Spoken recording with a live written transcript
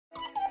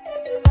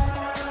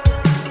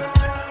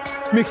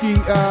Mickey,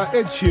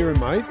 Ed Sheeran,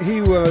 mate,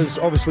 he was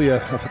obviously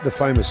the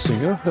famous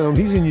singer.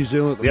 He's in New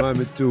Zealand at the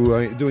moment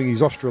doing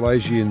his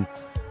Australasian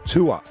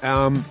tour.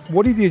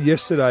 What he did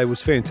yesterday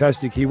was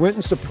fantastic. He went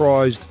and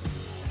surprised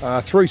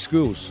 3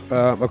 schools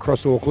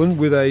across Auckland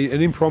with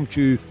an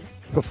impromptu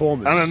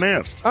performance.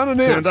 Unannounced.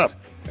 Unannounced. Turned up.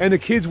 And the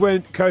kids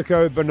went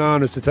cocoa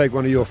bananas, to take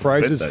one of your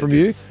phrases from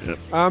you.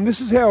 Yep.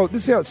 This is how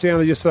it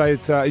sounded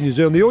yesterday in New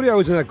Zealand. The audio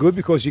isn't that good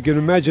because you can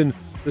imagine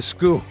the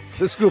school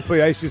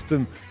PA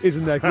system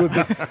isn't that good.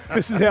 But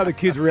this is how the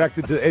kids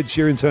reacted to Ed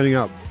Sheeran turning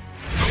up.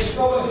 If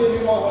someone here you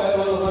might want to have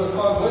a little bit of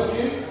fun with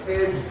you,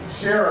 Ed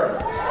Sheeran.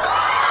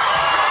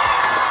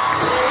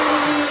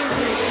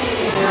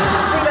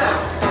 Sit down.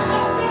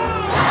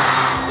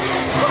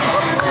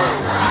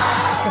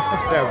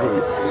 How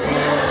good.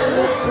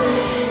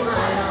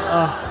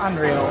 Oh,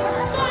 unreal.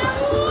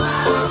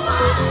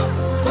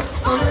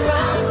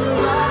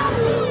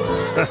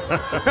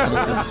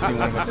 This has been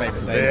one of my favourite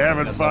days. They're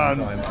having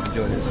fun. I've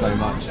enjoyed it so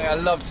much. I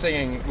loved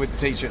singing with the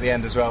teacher at the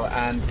end as well,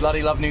 and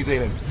bloody love New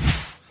Zealand.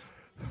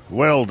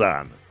 Well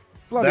done.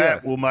 Bloody that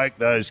oath. will make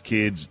those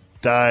kids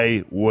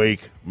day,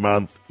 week,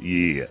 month,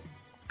 year.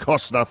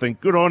 Costs nothing.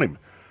 Good on him.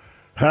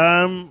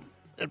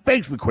 It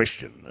begs the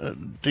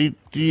question. Do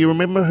you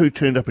remember who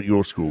turned up at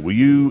your school? Were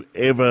you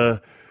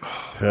ever...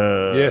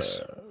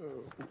 Yes.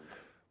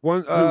 Who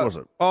was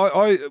it?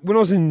 When I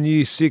was in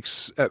Year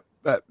 6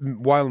 at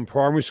Wayland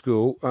Primary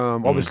School,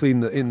 obviously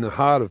in the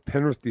heart of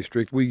Penrith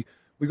District, we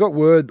got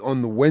word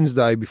on the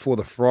Wednesday before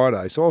the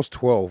Friday, so I was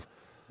 12,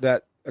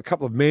 that a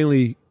couple of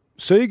Manly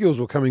Seagulls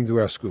were coming to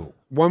our school.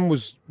 One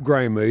was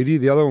Graham Eady,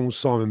 the other one was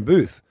Simon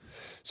Booth.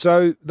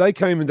 So they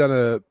came and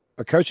done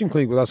a coaching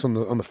clinic with us on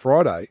the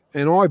Friday,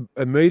 and I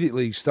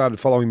immediately started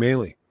following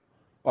Manly.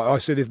 I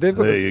said, if they've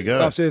got There you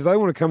go. I said, if they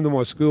want to come to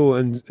my school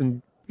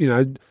and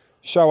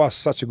show us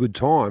such a good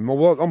time,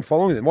 well, I'm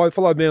following them. I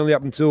followed Manly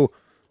up until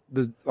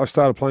I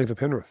started playing for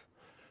Penrith.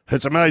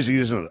 It's amazing,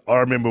 isn't it? I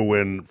remember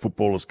when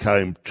footballers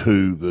came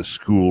to the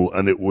school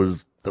and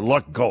they're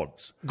like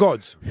gods.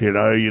 Gods. You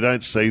know, you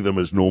don't see them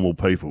as normal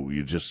people.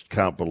 You just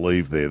can't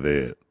believe they're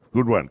there.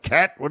 Good one.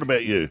 Kat, what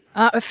about you?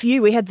 A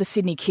few. We had the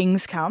Sydney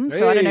Kings come,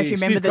 so I don't know if you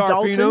remember Steve the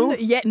Dalton. Carfino?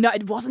 Yeah, no,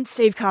 it wasn't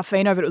Steve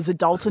Carfino, but it was the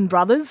Dalton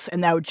brothers,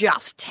 and they were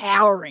just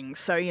towering.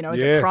 So,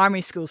 as a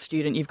primary school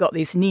student, you've got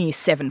this near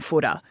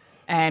 7-footer,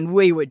 and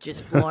we were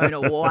just blown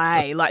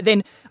away.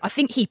 Then I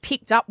think he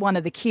picked up one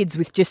of the kids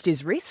with just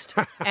his wrist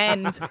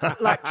and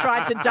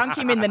tried to dunk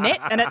him in the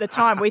net, and at the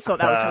time we thought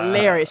that was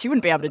hilarious. You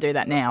wouldn't be able to do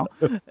that now.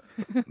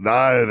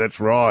 No, that's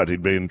right.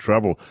 He'd be in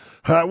trouble.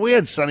 We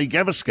had Sonny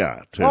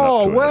Gavaskar turn up to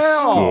our wow.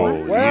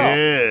 school. Wow.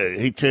 Yeah,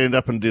 he turned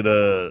up and did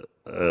a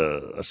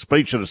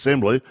speech at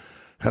Assembly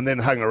and then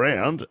hung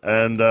around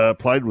and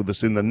played with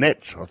us in the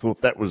nets. I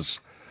thought that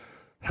was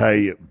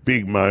a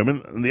big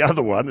moment. And the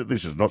other one,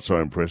 this is not so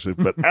impressive,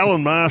 but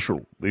Alan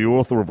Marshall, the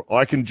author of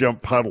I Can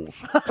Jump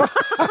Puddles.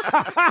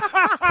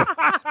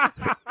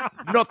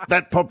 Not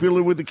that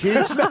popular with the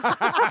kids.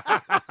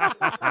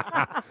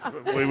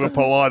 We were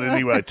polite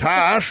anyway.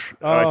 Tash,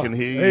 I can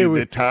hear you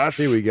there, Tash.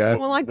 Here we go.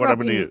 Well, I grew What up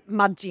happened to you? in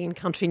Mudgee in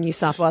country New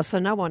South Wales, so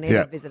no one ever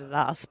Yeah. visited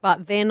us.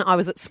 But then I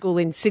was at school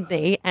in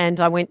Sydney and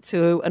I went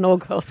to an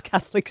all-girls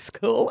Catholic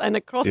school, and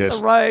across Yes.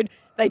 the road,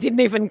 they didn't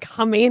even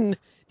come in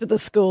to the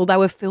school. They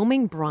were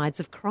filming Brides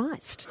of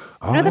Christ.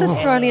 You know that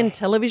Australian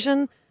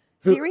television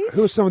series?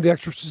 Who are some of the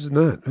actresses in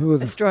that? Who are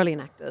the... Australian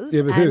actors.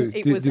 Yeah, but who? And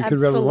it Did- was you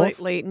could rattle them off?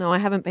 absolutely... No, I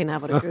haven't been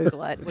able to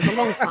Google it. It was a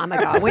long time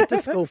ago. I went to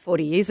school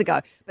 40 years ago.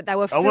 But they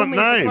were I want filming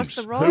across names.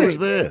 the road. Who was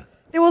there?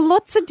 There were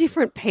lots of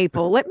different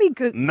people. Let me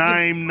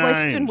Name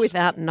question names.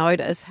 without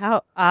notice.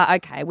 How?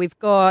 Okay, we've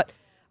got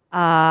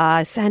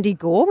Sandy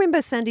Gore.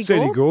 Remember Sandy Gore?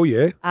 Sandy Gore,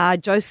 yeah.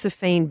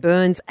 Josephine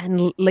Burns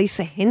and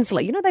Lisa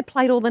Hensley. You know they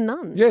played all the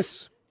nuns.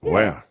 Yes.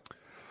 Wow.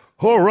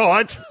 All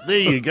right, there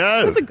you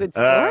go. That's a good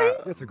story.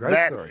 That's a great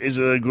That story. is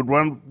a good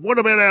one. What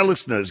about our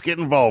listeners? Get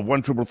involved.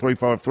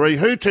 133353.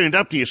 Who turned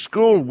up to your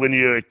school when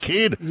you were a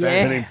kid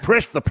and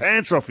impressed the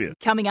pants off you?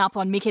 Coming up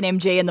on Mick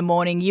and MG in the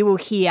morning, you will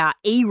hear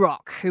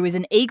E-Rock, who is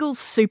an Eagles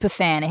super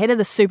fan, ahead of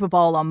the Super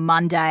Bowl on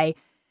Monday.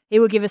 He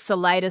will give us the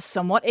latest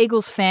on what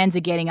Eagles fans are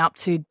getting up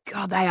to.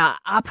 God, they are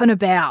up and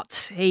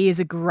about. He is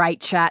a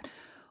great chat.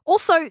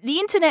 Also, the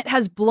internet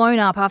has blown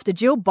up after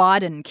Jill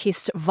Biden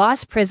kissed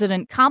Vice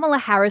President Kamala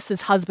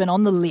Harris's husband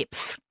on the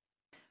lips.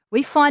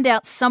 We find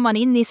out someone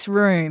in this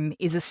room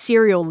is a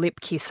serial lip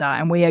kisser,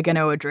 and we are going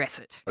to address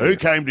it. Who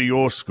came to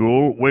your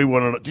school? We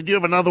wanted. Did you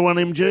have another one,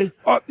 MG?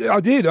 I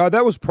did.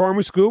 That was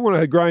primary school when I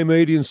had Graham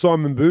Eady and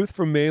Simon Booth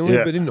from Manly.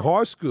 Yeah. But in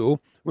high school,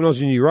 when I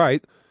was in year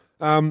 8,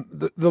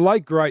 the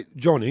late, great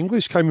John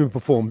English came and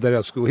performed at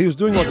our school. He was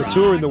doing like a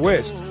tour in the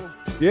West.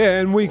 Yeah,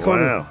 and we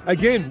kind Wow. of,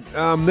 again,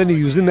 then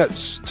he was in that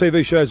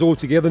TV shows All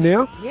Together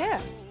Now. Yeah.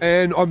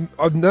 And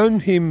I've known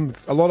him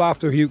a lot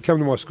after he came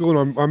to my school.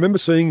 And I remember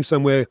seeing him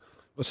somewhere.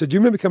 I said, do you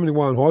remember coming to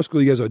Wayland High School?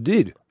 He goes, I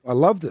did. I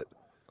loved it.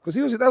 Because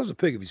that was the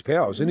peak of his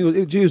powers. And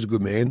he was a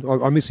good man.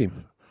 I miss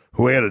him.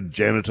 We had a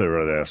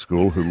janitor at our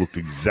school who looked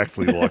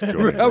exactly like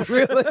Johnny. Oh,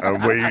 really?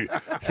 And we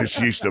just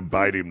used to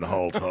bait him the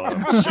whole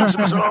time. Sing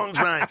some songs,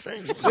 mate.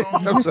 Sing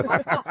some songs.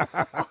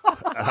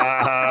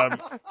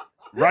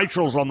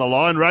 Rachel's on the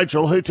line.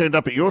 Rachel, who turned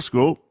up at your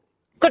school?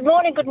 Good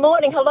morning.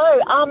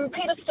 Hello.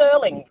 Peter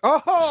Sterling.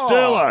 Oh,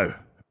 Sterlo.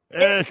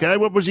 Okay,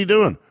 what was he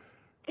doing?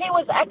 He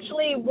was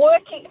actually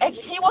working.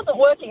 Actually, he wasn't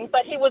working,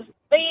 but he was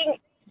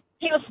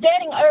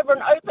standing over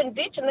an open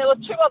ditch, and there were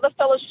two other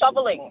fellas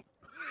shoveling.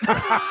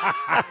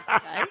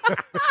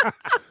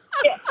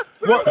 Yeah.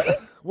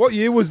 What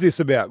year was this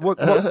about? What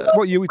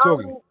year are we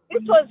talking?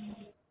 This was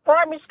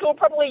primary school,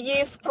 probably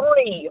year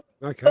 3.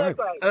 Okay. Third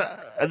grade.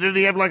 And did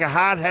he have like a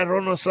hard hat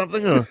on or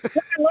something? Or?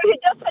 No, he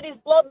just had his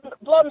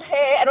blonde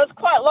hair, and it was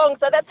quite long,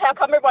 so that's how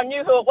come everyone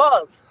knew who it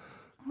was.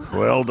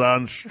 Well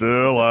done,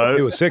 Sterlo.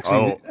 He was sexy.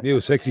 Oh, He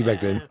was sexy back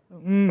then.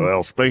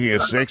 well, speaking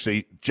of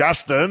sexy,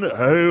 Justin,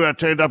 who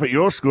turned up at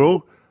your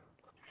school?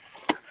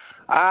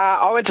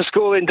 I went to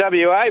school in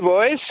WA,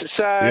 boys.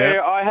 So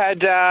Yep. I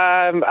had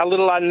a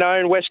little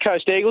unknown West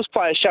Coast Eagles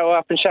player show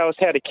up and show us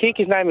how to kick.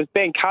 His name was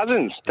Ben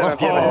Cousins. Don't know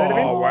if you ever heard of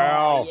him. Oh,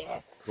 wow.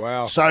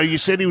 Wow. So you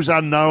said he was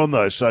unknown,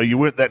 though, so you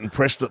weren't that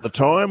impressed at the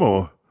time,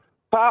 or?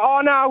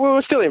 Oh, no, we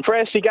were still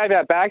impressed. He gave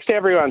out bags to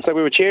everyone, so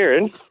we were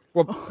cheering.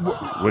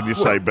 When you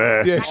say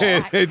bags.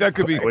 Yeah, that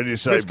could be. When you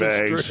say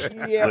bags,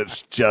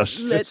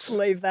 let's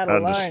leave that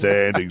alone.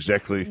 understand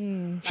exactly.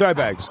 Show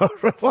bags.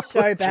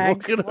 Show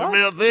bags. Talking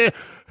about there.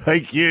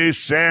 Thank you.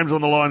 Sam's on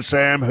the line.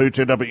 Sam, who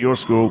turned up at your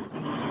school?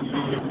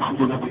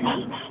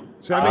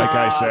 Sammy.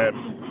 Okay,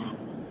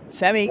 Sam.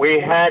 Sammy. We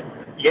had,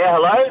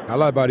 hello?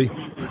 Hello, buddy.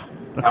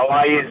 How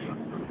are you?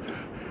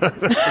 Good,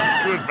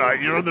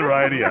 mate. You're on the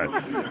radio.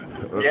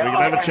 We can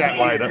have a chat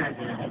later.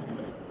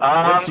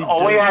 What's he We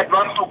do? had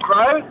Russell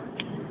Crowe.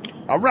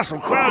 Oh, Russell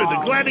Crowe, the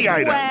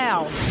gladiator.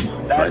 Wow.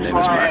 My name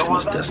is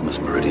Maximus Decimus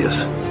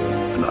Meridius,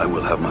 and I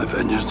will have my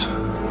vengeance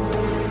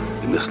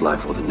in this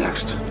life or the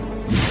next.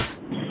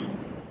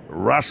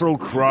 Russell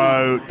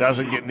Crowe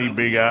doesn't get any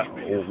bigger.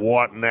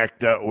 What an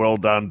actor. Well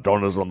done.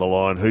 Donna's on the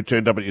line. Who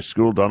turned up at your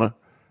school, Donna?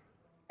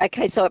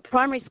 Okay, so at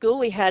primary school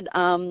we had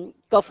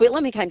Gough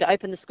Whitlam. He came to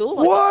open the school.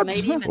 I What? got to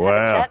meet him and Wow.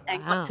 have a chat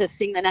and got to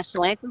sing the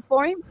national anthem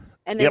for him.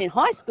 And then Yep. in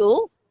high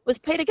school was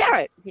Peter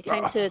Garrett. He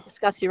came to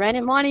discuss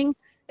uranium mining,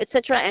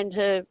 etc., and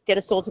to get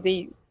us all to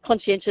be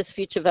conscientious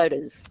future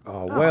voters.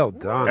 Oh, well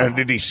done. And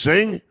did he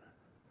sing?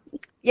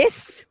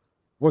 Yes.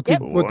 What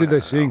did they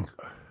sing?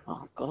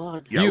 Oh,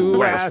 God.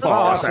 U.S.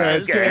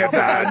 forces give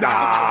the nod.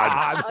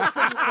 I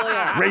couldn't tell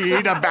you.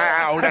 Read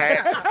about it.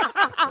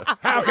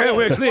 How can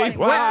we sleep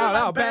while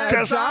our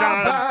beds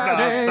are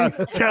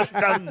burning? Just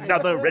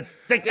another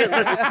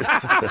ridiculous.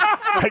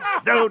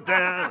 No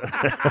doubt.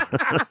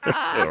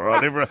 All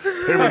right,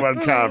 everyone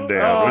calm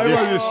down. Oh,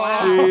 will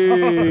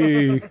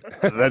you? you see.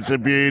 That's a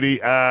beauty.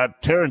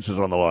 Terence is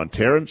on the line.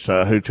 Terence,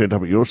 who turned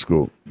up at your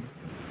school?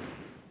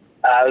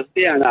 I was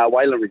down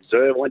Wayland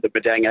Reserve. I went to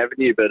Bedang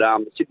Avenue, but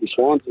Sydney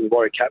Swans and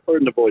Warwick Kappa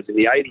and the boys in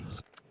the 80s.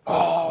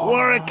 Oh,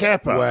 Warwick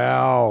Kappa.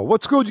 Wow.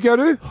 What school did you go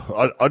to?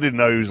 I didn't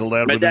know he was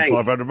allowed within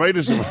Bedang. 500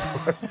 metres. Just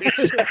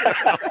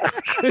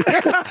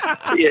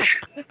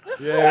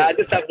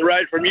up the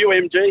road from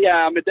UMG,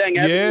 Bedang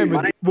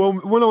Avenue. Yeah, well,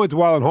 when I went to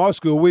Wayland High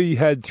School, we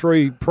had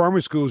 3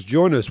 primary schools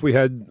join us. We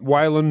had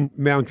Wayland,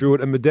 Mount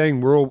Druitt, and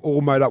Medang. We're all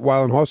made up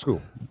Wayland High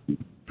School.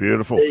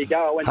 Beautiful. There you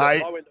go. I went to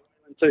Wayland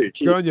too.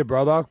 Good on you,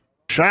 brother.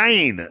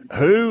 Shane,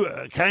 who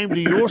came to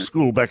your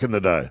school back in the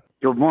day?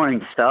 Good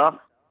morning, staff.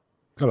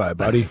 Hello,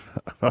 buddy.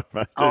 I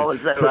was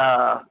at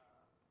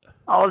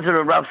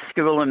a rough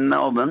school in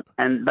Melbourne,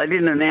 and they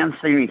didn't announce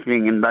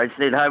anything, and they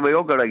said, "Hey, we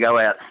all got to go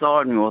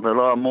outside," and we thought,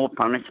 "Oh, more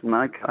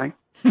punishment, okay."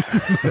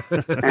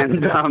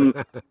 And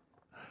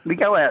we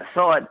go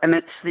outside, and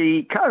it's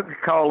the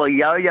Coca-Cola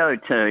yo-yo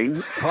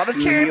team. Oh, the in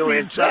champion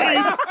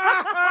USA.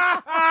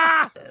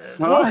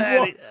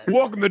 Right.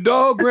 Walking the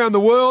dog around the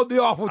world,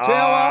 the Eiffel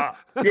Tower.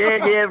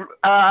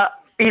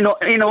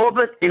 In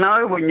orbit,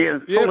 when you're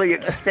fully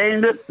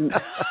extended.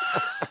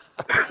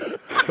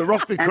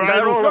 Rock the And cradle.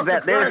 they're all rock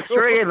about, the there's cradle.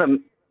 3 of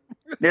them.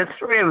 There's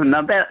 3 of them,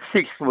 about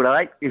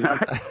 6'8",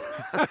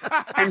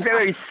 and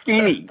very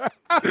skinny.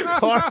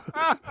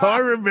 I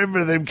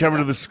remember them coming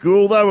to the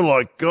school. They were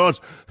like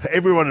gods.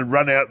 Everyone had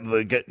run out in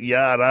the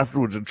yard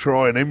afterwards and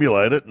try and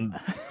emulate it, and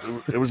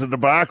it was a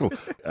debacle.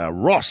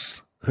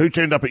 Ross, who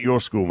turned up at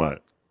your school, mate?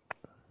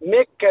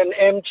 Mick and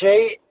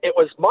MG, it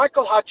was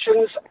Michael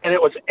Hutchins, and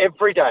it was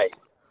every day.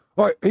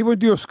 Oh, he went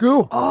to your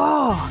school?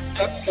 Oh.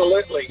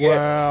 Absolutely, yeah.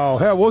 Wow.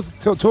 How was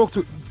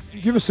it?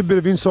 Give us a bit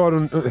of insight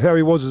on how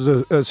he was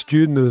as a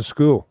student at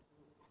school.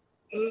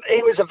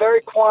 He was a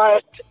very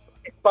quiet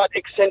but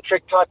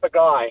eccentric type of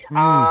guy.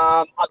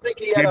 I think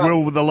he had Did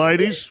well with the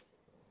ladies?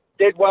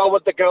 Did well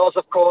with the girls,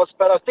 of course,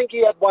 but I think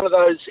he had one of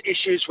those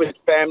issues with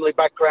family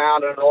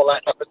background and all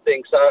that type of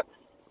thing. So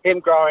him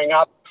growing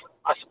up,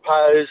 I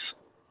suppose,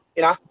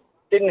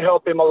 didn't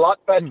help him a lot.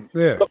 But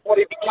look what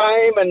he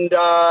became, and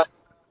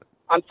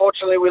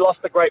unfortunately we lost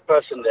a great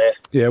person there.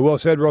 Yeah, well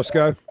said,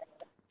 Roscoe.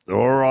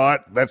 All right,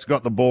 that's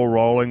got the ball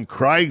rolling.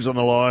 Craig's on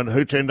the line.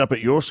 Who turned up at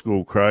your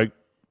school, Craig?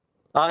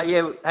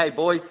 Yeah. Hey,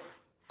 boys.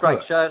 Great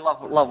show.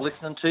 Love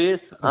listening to you.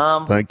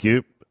 Thank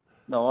you.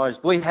 No worries.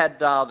 We had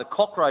the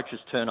cockroaches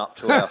turn up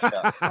to our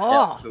show.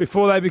 Oh.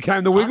 Before they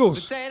became the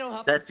Wiggles.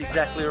 That's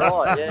exactly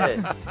right,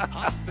 yeah.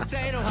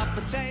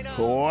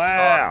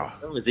 Wow.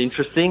 That was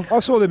interesting. I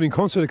saw them in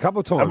concert a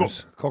couple of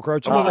times.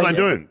 Cockroaches. What were they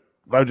doing?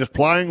 They were just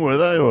playing, were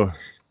they? Or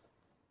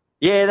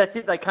Yeah, that's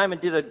it. They came and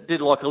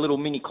did like a little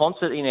mini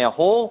concert in our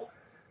hall.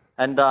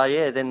 And,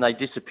 then they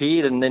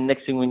disappeared, and then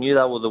next thing we knew,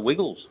 they were the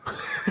Wiggles.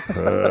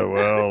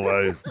 well,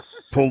 they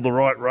pulled the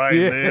right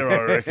rein there,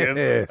 I reckon.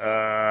 Yes.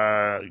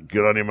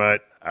 Good on you,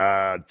 mate.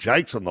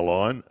 Jake's on the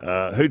line.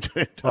 Who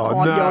turned up?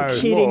 Oh, no. You're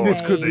kidding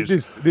This me. could be,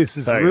 this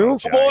is Hang real. on,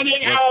 Jake.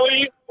 Morning, how are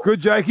you? Good,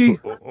 Jakey.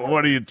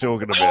 What are you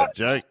talking about,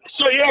 Jake?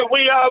 So yeah,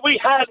 we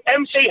had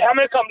MC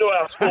Hammer come to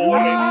our school.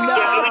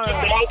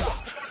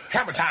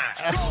 Hammer time.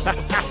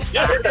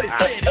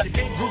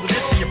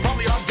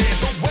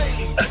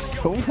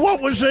 What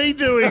was he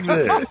doing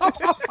there? So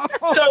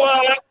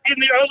in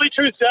the early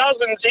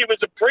 2000s, he was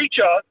a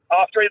preacher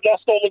after he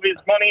lost all of his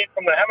money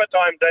from the Hammer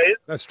Time days.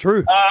 That's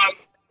true.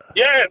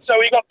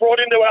 So he got brought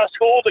into our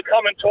school to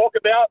come and talk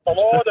about the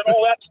Lord and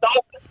all that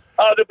stuff.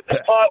 The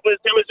best part was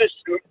there was this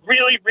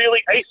really,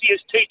 really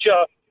atheist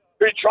teacher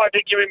who tried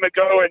to give him a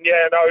go, and he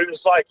was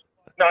like,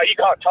 no, you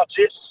can't touch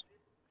this.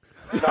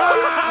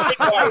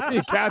 No,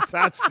 You can't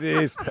touch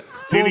this.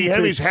 Did he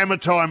have his Hammer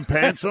Time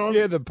pants on?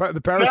 Yeah, the no,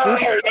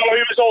 parachutes. he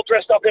was all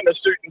dressed up in a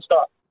suit and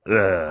stuff.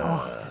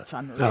 That's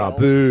unreal. Oh,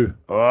 boo.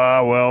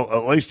 Oh, well,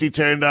 at least he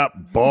turned up.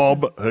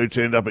 Bob, who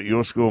turned up at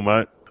your school,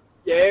 mate?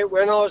 Yeah,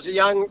 when I was a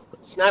young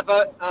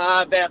snapper,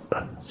 about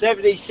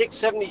 76,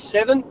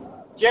 77,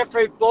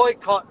 Jeffrey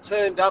Boycott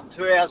turned up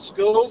to our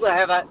school to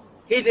have a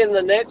hit in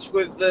the nets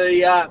with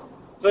the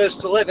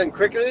first 11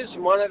 cricketers,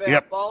 and one of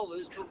our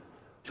bowlers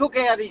took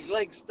out his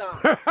leg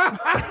stump.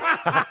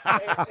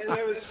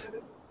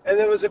 and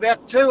there was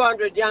about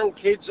 200 young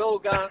kids all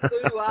going,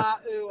 ooh-ah,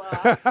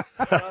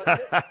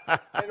 ooh-ah.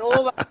 And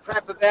all that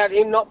crap about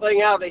him not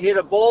being able to hit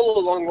a ball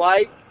a long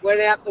way went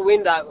out the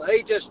window.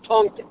 He just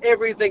tonked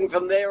everything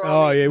from there on.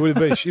 Oh, yeah, would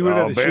have been. She would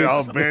have had the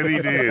I'll shits. bet he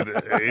did.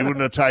 He wouldn't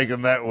have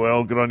taken that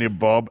well. Good on you,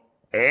 Bob.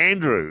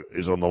 Andrew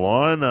is on the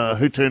line.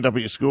 Who turned up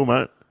at your school,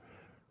 mate?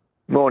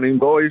 Morning,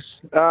 boys.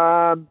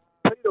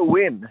 Peter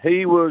Wynn,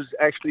 he was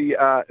actually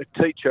a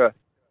teacher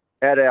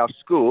at our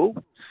school,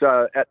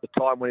 so at the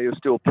time when he was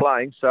still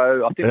playing.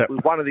 So I think it was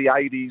one of the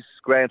 80s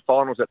grand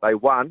finals that they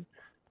won.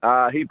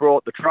 He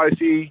brought the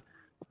trophy,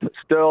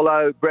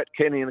 Sterlo, Brett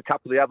Kenny, and a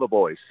couple of the other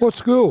boys. What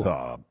school?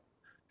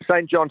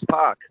 St. John's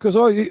Park. Because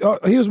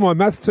he was my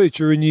maths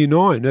teacher in Year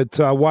 9 at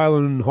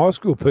Wayland High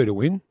School, Peter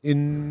Wynn,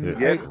 in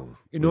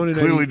 1980.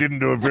 Clearly didn't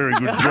do a very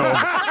good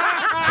job.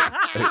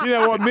 You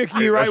know what, Mick,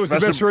 Year 8 was the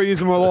best 3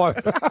 years of my life.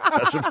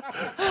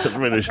 That's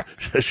been a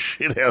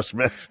shithouse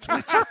maths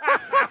teacher.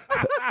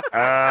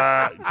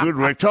 Good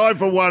work. Time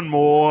for one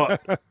more.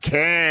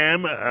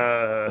 Cam,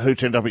 who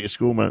turned up at your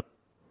school, mate?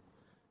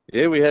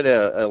 Yeah, we had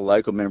a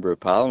local member of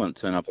parliament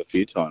turn up a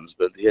few times,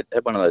 but he had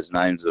one of those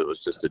names that was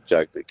just a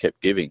joke that kept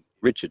giving.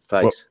 Richard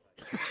Face.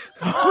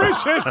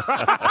 Richard!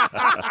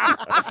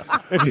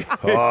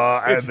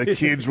 And the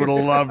kids would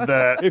have loved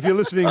that. If you're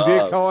listening,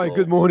 Dick, hi,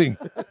 good morning.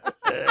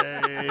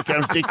 Here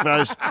comes Dick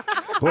Face.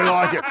 We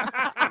like it.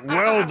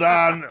 Well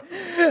done.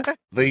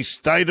 The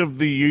State of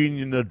the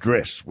Union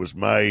address was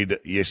made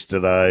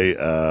yesterday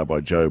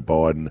by Joe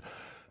Biden.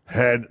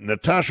 And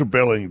Natasha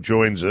Belling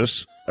joins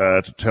us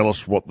to tell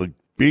us what the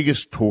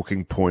biggest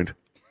talking point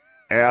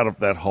out of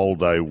that whole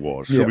day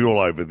was. She'll be all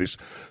over this.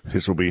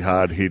 This will be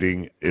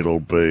hard-hitting. It'll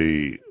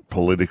be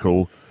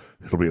political.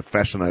 It'll be a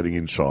fascinating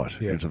insight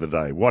into the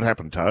day. What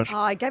happened, Tash?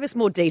 I gave us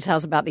more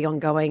details about the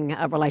ongoing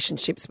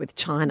relationships with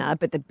China,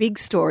 but the big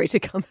story to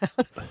come out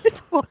of it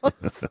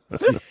was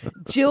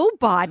Jill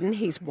Biden,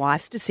 his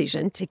wife's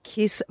decision to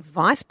kiss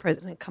Vice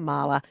President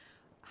Kamala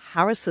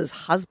Harris's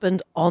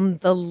husband on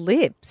the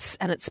lips,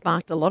 and it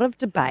sparked a lot of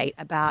debate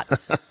about.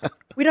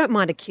 We don't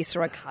mind a kiss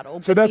or a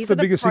cuddle. So that's the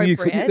biggest thing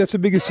that's the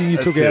biggest thing you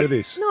took out of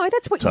this. No,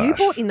 that's what you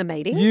brought in the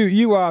meeting.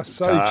 You are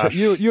so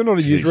you're not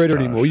a newsreader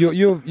anymore.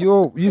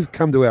 You've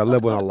come to our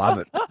level, and I love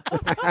it.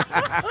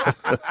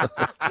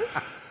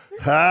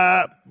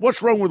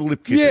 What's wrong with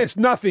lip kissing? Yes,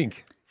 nothing.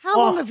 How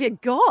long have you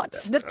got?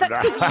 That's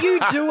because you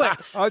do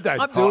it. I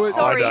don't I'm do it.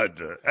 sorry. I don't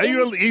do it. Are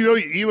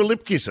you a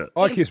lip kisser?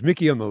 I kissed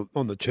Mickey on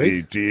the cheek.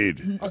 You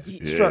did.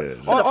 Straight.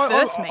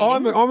 Yes.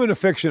 I'm an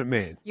affectionate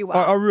man. You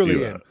are. I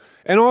really am.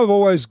 And I've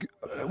always,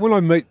 when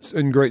I meet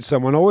and greet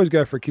someone, I always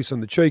go for a kiss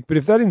on the cheek. But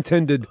if that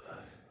intended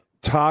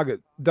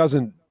target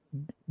doesn't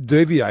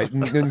deviate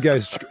and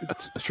goes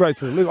straight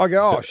to the lip, I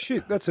go, oh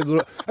shit, that's a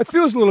little. It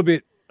feels a little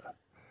bit,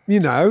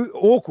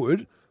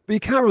 awkward. But you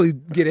can't really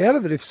get out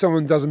of it if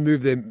someone doesn't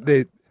move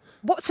their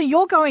What? So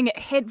you're going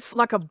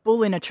like a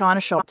bull in a china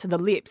shop to the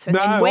lips, and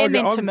then we're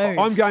meant to move.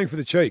 I'm going for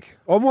the cheek.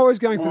 I'm always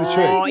going for the cheek.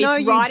 Oh,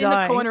 it's right in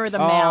the corner of the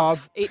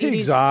mouth. It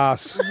pig's is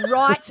ass.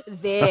 right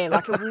there,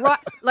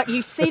 like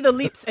you see the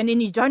lips, and then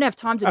you don't have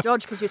time to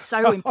dodge because you're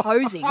so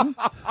imposing,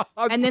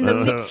 and then the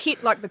lips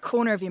hit like the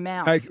corner of your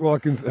mouth. Hey, well, I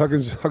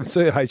can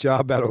see a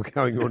HR battle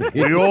going on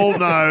here. We all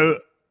know.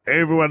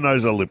 Everyone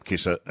knows a lip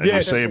kisser, and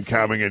Yes. you see him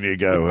coming, and you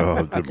go,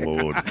 "Oh, good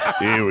Lord,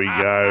 here we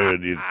go!"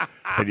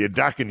 And you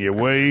duck and you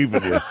weave,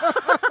 and you.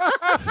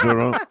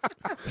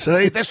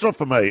 See, that's not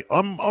for me.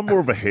 I'm more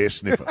of a hair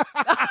sniffer.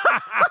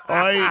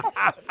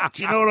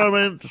 Do you know what I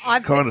mean? Just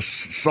kind of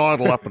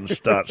sidle up and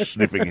start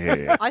sniffing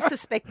hair. I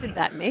suspected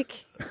that,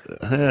 Mick.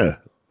 Yeah.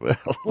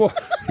 Well,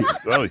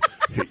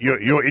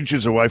 you're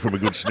inches away from a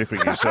good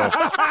sniffing yourself,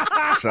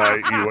 so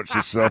you watch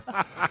yourself.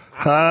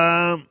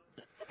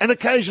 And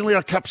occasionally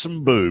I cup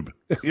some boob.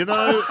 You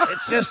know,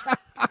 it's just.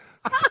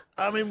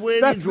 I mean,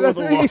 where do you draw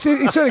the line? He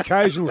said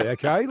occasionally,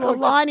 okay? The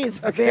line is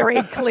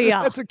very clear.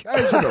 That's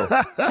occasional.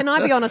 Can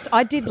I be honest?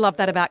 I did love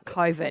that about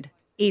COVID,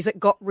 is it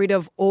got rid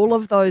of all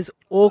of those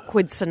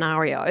awkward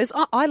scenarios.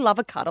 I love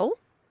a cuddle,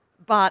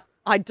 but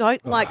I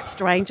don't like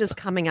strangers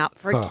coming up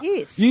for a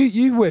kiss.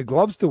 You wear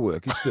gloves to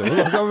work still.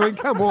 Like, I mean,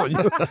 come on.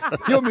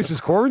 You're Mrs.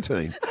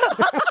 Quarantine.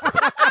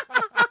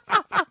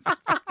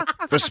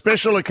 For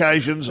special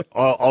occasions,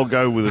 I'll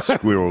go with a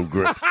squirrel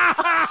grip.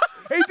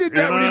 He did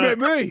that when he met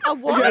me. He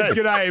goes,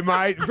 "G'day,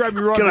 mate." Grabbed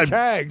me right in the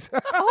tags.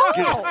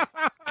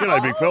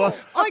 G'day, big fella.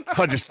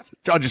 I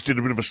just did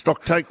a bit of a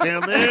stock take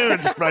down there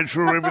and just made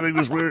sure everything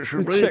was where it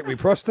should be. Checked me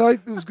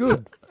prostate. It was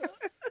good.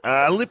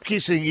 Lip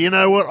kissing, you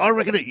know what? I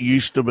reckon it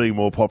used to be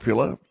more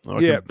popular.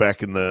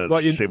 Back in the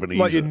 70s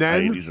like your and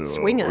nan? 80s.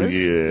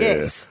 Swingers,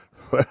 yes.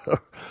 Well,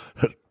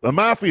 the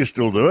mafia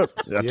still do it.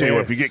 I tell you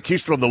what, if you get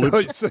kissed on the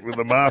lips with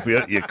the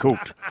mafia, you're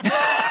cooked.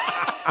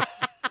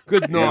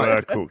 Good night. You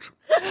are cooked.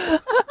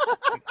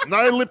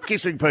 No lip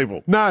kissing,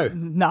 people. No.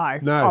 No.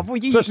 No. Oh,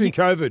 well, Especially in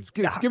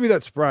COVID. Give me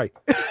that spray.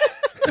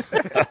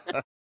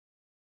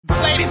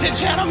 Ladies and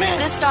gentlemen,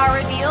 the star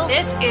reveals.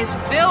 This is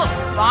Built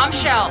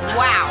Bombshell.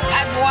 Wow.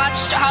 I've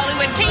watched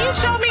Hollywood. Can you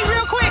show me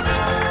real quick?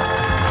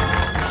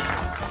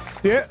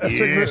 Yeah,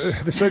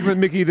 the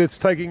segment, Mickey, that's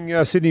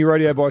taking Sydney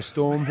radio by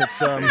storm.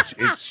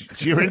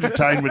 It's your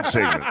entertainment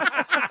segment.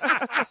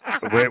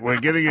 We're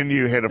getting a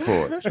new header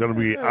for it. It's going to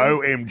be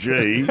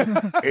OMG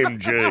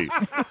MG.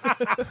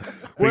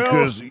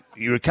 Because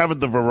you covered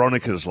the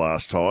Veronicas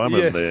last time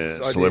and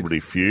their celebrity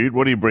feud.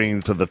 What are you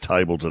bringing to the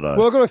table today?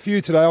 Well, I've got a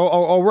few today.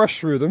 I'll rush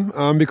through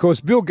them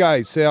because Bill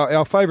Gates,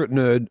 our favourite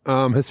nerd,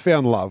 has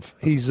found love.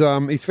 He's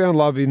found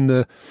love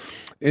in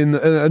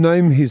a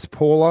name is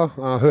Paula.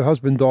 Her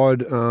husband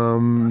died.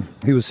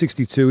 He was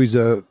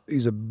 62.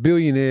 He's a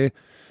billionaire.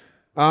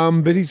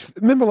 But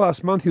remember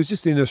last month he was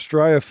just in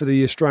Australia for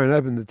the Australian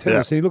Open, the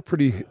tennis, and he looked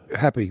pretty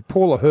happy.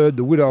 Paula Hurd,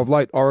 the widow of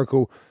late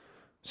Oracle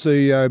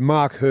CEO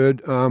Mark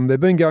Hurd, they've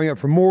been going out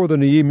for more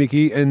than a year,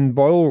 Mickey, and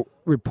by all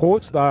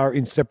reports they are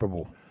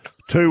inseparable.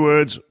 2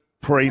 words.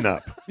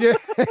 Prenup. Yeah,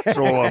 that's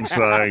all I'm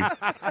saying.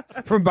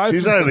 From both.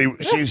 She's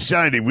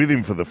only with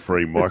him for the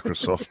free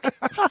Microsoft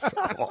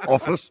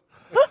Office.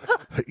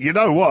 You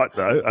know what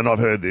though? And I've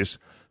heard this.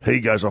 He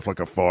goes off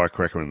like a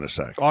firecracker in the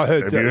sack. I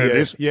heard. Have you heard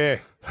this? Yeah.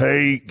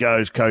 He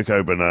goes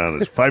cocoa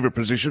bananas. Favourite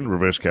position?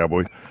 Reverse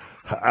cowboy.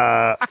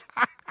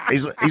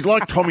 He's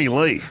like Tommy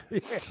Lee.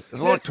 He's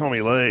like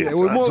Tommy Lee.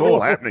 It's all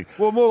happening.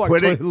 Well, more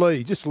like Tommy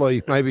Lee. Just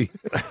Lee, maybe.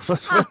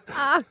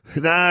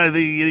 No,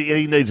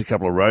 he needs a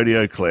couple of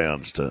rodeo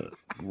clowns to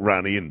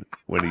run in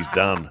when he's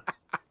done.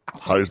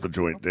 Hose the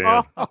joint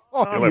down.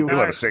 He'll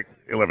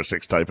have a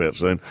sex tape out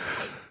soon.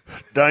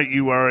 Don't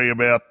you worry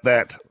about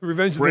that.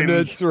 Revenge of the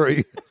Nerds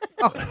 3.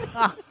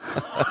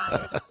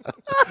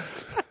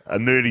 A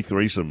nerdy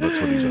threesome, that's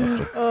what he's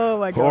after. Oh,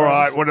 my God. All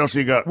right, what else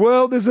you got?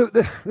 Well, there's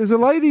a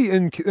lady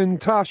in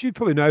Tash. You'd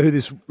probably know who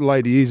this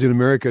lady is in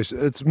America.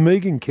 It's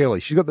Megyn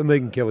Kelly. She's got the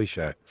Megyn Kelly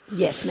show.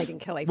 Yes, Megyn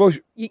Kelly. Well,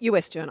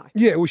 US Journo.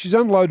 Yeah, well, she's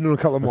unloading on a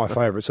couple of my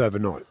favourites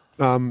overnight.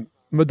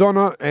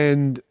 Madonna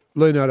and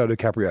Leonardo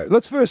DiCaprio.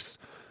 Let's first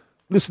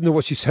listen to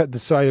what she's had to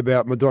say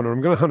about Madonna.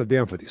 I'm going to hunt it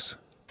down for this.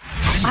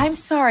 I'm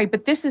sorry,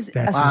 but this is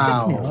a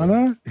sickness.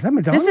 Madonna? Is that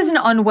Madonna? This is an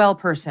unwell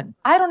person.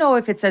 I don't know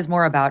if it says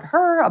more about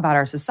her, about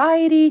our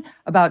society,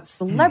 about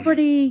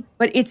celebrity,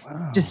 but it's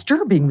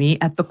disturbing me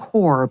at the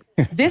core.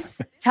 This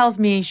tells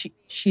me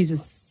she's a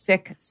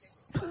sick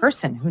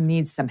person who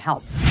needs some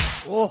help.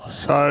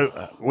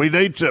 So we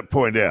need to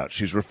point out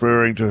she's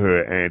referring to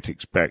her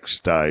antics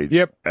backstage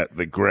at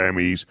the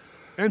Grammys.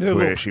 And her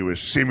where look. she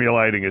was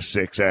simulating a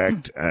sex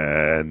act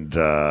and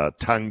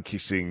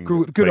tongue-kissing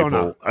Good people on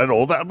her. and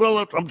all that.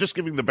 Well, I'm just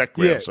giving the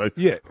background so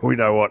we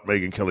know what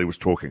Megyn Kelly was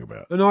talking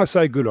about. And I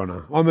say good on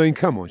her. I mean,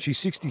 come on. She's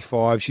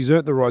 65. She's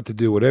earned the right to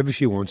do whatever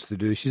she wants to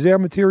do. She's our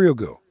material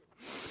girl.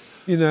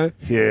 You know?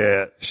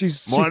 Yeah.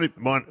 My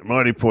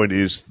only point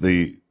is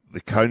the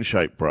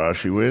cone-shaped bra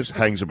she wears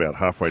hangs about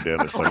halfway down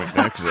her stomach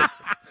now.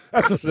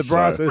 That's not the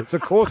bra. It's a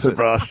corset. The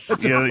bra.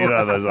 It's a You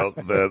know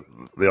those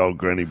the old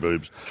granny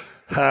boobs.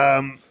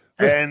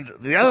 And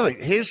the other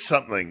thing, here's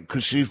something,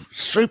 because she's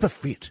super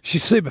fit.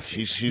 She's super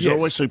fit. She's Yes.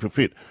 always super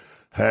fit.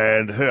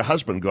 And her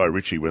husband, Guy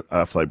Ritchie,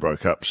 after they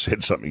broke up,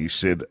 said something. He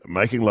said,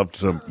 making love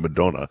to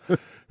Madonna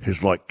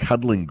is like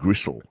cuddling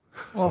gristle,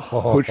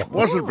 which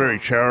wasn't very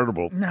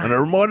charitable. No. And it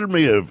reminded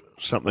me of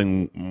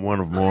something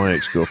one of my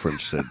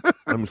ex-girlfriends said.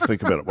 Let me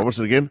think about it. What was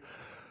it again?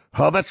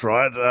 Oh, that's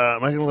right.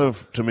 Making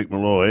love to Mick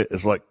Malloy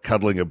is like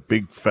cuddling a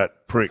big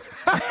fat prick.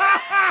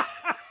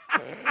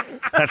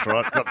 That's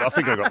right. I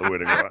think I got the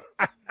wording right.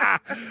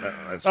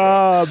 That's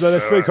Oh, but I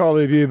speak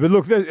highly of you. But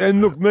look,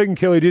 Megyn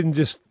Kelly didn't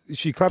just,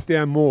 she clapped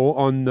down more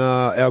on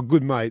our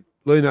good mate,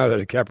 Leonardo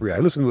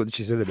DiCaprio. Listen to what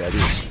she said about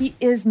him. He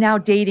is now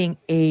dating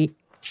a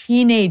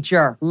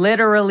teenager,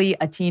 literally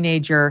a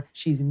teenager.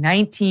 She's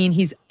 19.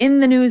 He's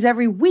in the news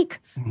every week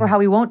for how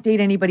he won't date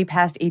anybody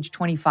past age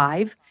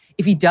 25.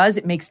 If he does,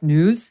 it makes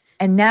news.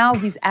 And now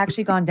he's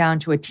actually gone down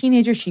to a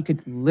teenager. She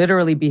could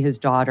literally be his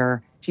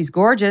daughter. She's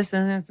gorgeous.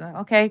 And it's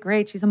okay,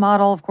 great. She's a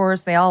model, of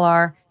course. They all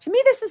are. To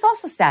me, this is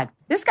also sad.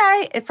 This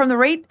guy, from the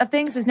rate of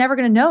things, is never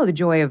going to know the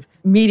joy of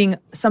meeting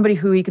somebody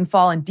who he can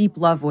fall in deep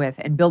love with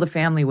and build a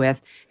family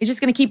with. He's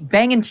just going to keep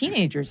banging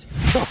teenagers.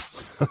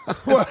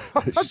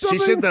 She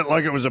said that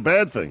like it was a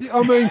bad thing.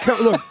 I mean,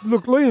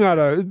 look,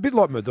 Leonardo, a bit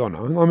like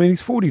Madonna. I mean,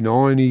 he's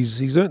 49.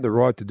 He's earned the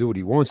right to do what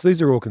he wants.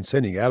 These are all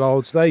consenting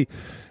adults. They're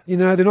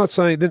not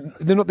saying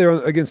they're not there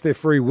against their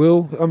free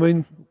will. I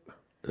mean,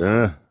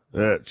 do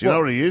you know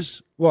what he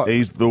is? What?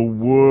 He's the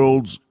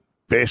world's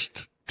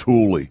best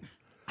toolie.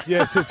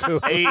 Yes, it's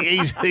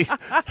he's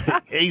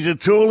a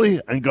toolie,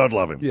 and God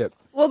love him. Yep.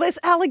 Well, there's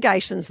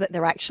allegations that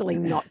they're actually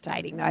not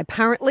dating, though.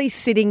 Apparently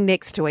sitting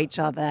next to each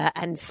other,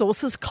 and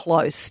sources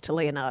close to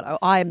Leonardo,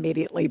 I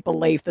immediately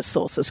believe the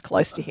sources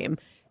close to him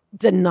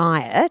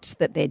deny it,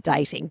 that they're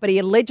dating. But he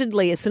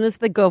allegedly, as soon as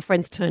the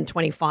girlfriends turn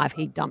 25,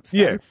 he dumps them.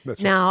 Yeah, that's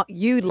right. Now,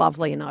 you love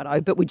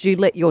Leonardo, but would you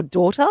let your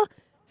daughter,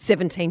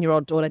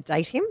 17-year-old daughter,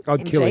 date him?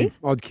 I'd kill MG? him.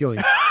 I'd kill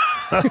him.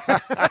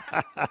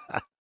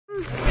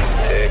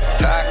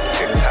 Tick-tock,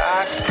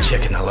 tick-tock.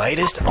 Checking the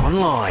latest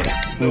online.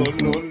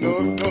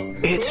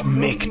 It's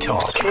Mick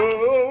Talk.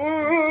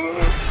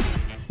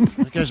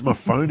 There goes my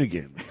phone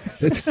again.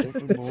 It's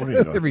Morning,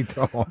 every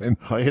time.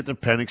 I hit the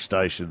panic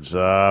stations.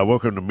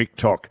 Welcome to Mick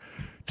Talk.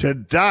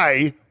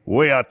 Today,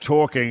 we are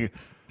talking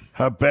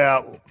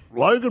about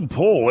Logan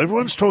Paul.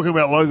 Everyone's talking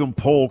about Logan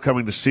Paul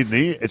coming to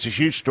Sydney. It's a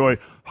huge story.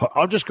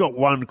 I've just got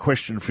one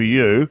question for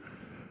you.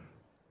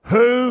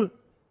 Who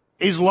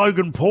is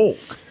Logan Paul?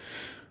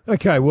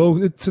 Okay,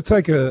 well, to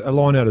take a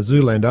line out of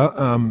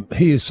Zoolander,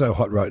 he is so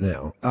hot right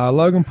now.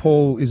 Logan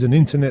Paul is an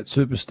internet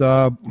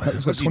superstar.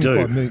 What's he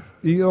do?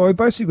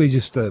 Basically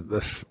just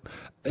an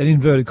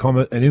inverted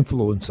comma, an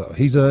influencer.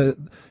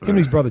 Him and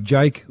his brother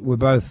Jake were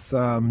both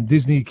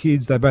Disney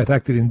kids. They both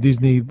acted in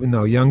Disney when they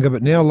were younger,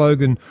 but now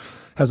Logan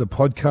has a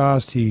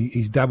podcast.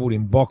 He's dabbled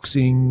in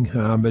boxing,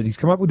 but he's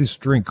come up with this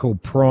drink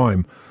called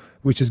Prime,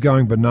 which is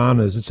going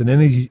bananas. It's an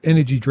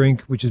energy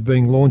drink which is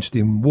being launched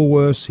in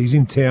Woolworths. He's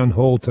in Town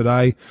Hall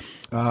today.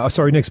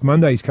 Next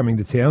Monday he's coming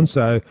to town.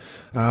 So,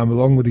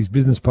 along with his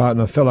business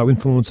partner, fellow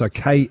influencer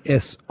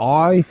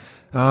KSI.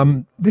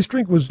 This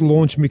drink was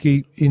launched,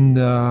 Mickey, in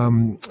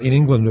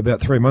England about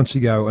 3 months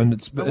ago,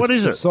 and what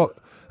is it?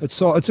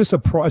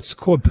 It's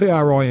called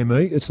Prime.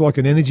 It's like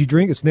an energy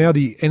drink. It's now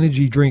the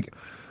energy drink,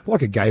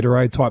 like a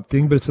Gatorade type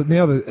thing, but it's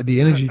now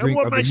the energy drink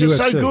What of makes the it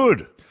UFC. so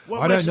good?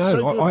 I don't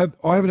know.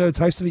 I haven't had a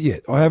taste of it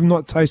yet. I have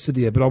not tasted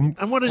it yet, but I'm.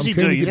 And what does I'm he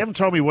keen do? to You get- haven't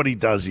told me what he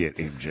does yet,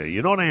 MG.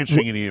 You're not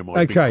answering any of my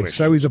big Okay, questions.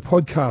 so he's a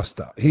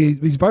podcaster.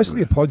 He's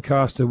basically a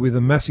podcaster with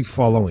a massive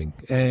following.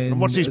 And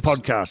what's his it's,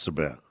 podcast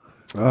about?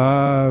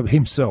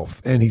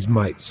 Himself and his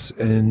mates,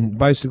 and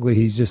basically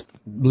he's just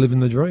living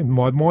the dream.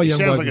 My He young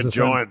sounds bloke like is a the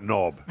same. giant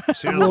knob.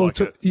 Sounds Well, like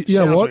you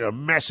know what? like a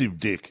massive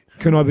dick.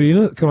 Can I be in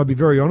it? Can I be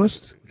very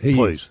honest?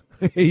 Please.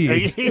 He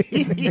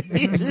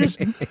is.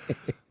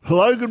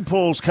 Logan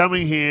Paul's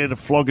coming here to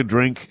flog a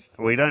drink.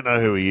 We don't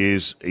know who he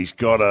is. He's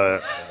got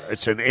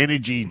it's an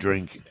energy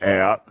drink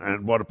out,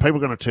 and what are people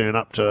going to turn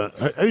up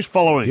to? Who's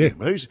following him?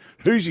 Who's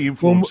he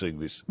influencing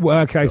this? Well,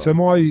 okay, so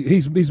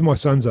he's my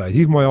son's age.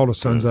 He's my older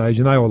son's age,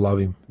 and they all love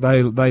him.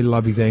 They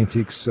love his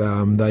antics.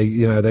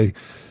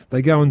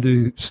 They go and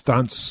do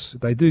stunts.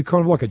 They do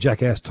kind of like a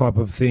Jackass type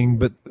of thing,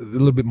 but a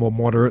little bit more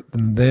moderate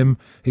than them.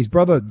 His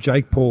brother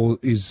Jake Paul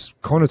is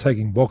kind of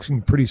taking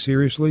boxing pretty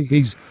seriously.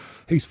 He's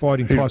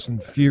fighting Tyson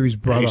Fury's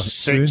brother He's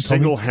soon. Tommy.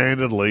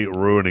 single-handedly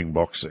ruining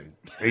boxing.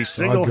 He's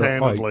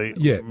single-handedly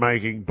yeah.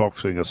 making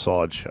boxing a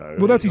sideshow.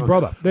 Well, that's his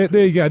brother.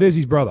 There you go. There's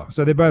his brother.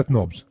 So they're both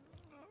knobs.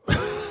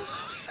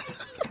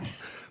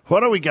 Why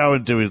don't we go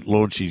and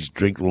launch his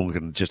drink long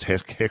and just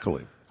heckle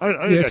him? I'm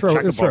Yeah,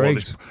 going to throw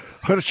eggs.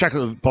 chuck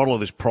a bottle of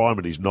this Prime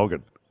at his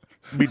noggin.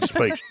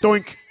 Mid-speech.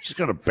 Doink. She's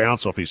going to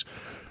bounce off his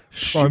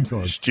Prime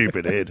time.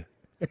 stupid head.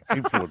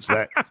 Influence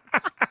that.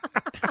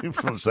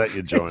 Influence that,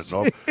 you giant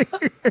knob.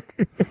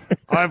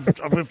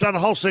 We've done a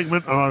whole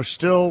segment, and I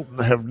still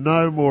have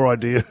no more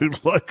idea who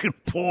Logan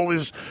Paul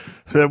is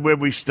than when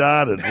we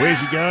started. Where's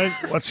he going?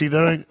 What's he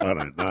doing? I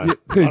don't know.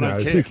 Who I don't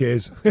knows? care. Who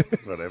cares?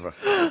 Whatever.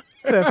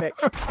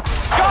 Perfect.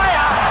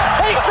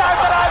 Gaia! He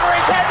served it over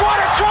his head. What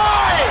a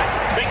try!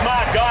 Big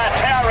Mark Gaia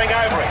towering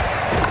over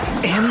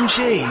him.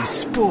 MG's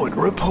Sport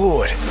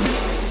Report.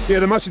 Yeah,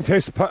 the much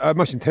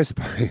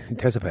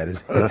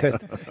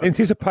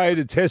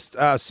anticipated test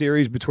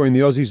series between the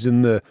Aussies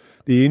and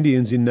the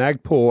Indians in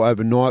Nagpur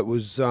overnight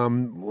was a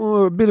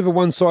bit of a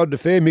one-sided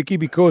affair, Mickey,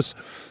 because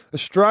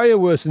Australia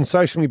were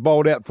sensationally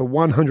bowled out for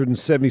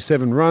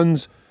 177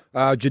 runs.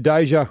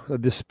 Jadeja,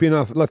 the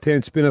spinner,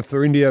 left-hand spinner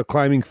for India,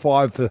 claiming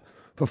 5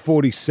 for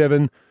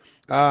 47.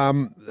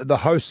 The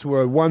hosts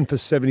were 1 for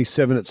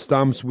 77 at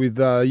stumps, with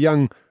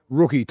young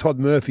rookie Todd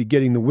Murphy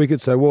getting the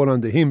wicket, so well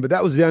done to him. But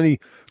that was the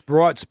only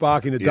bright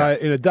spark in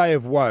a day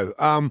of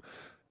woe.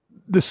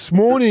 This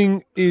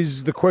morning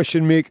is the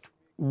question, Mick,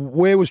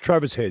 where was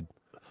Travis Head?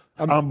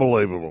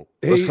 Unbelievable.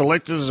 The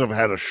selectors have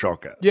had a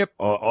shocker. Yep.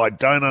 I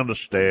don't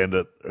understand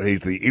it. He's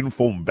the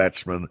informed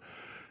batsman.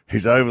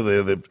 He's over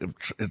there.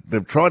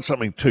 They've tried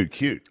something too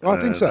cute.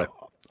 I think so.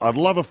 I'd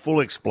love a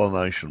full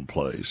explanation,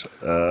 please.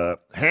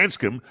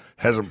 Hanscom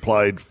hasn't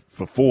played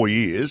for 4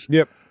 years.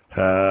 Yep.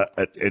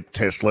 At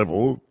test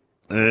level,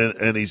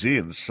 and he's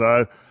in.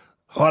 So,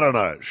 I don't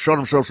know. Shot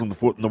himself from the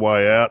foot on the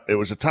way out. It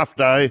was a tough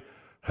day.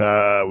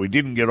 We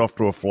didn't get off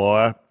to a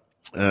flyer,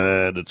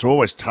 and it's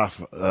always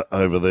tough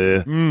over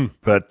there.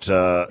 But,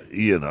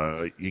 you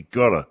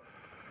got to...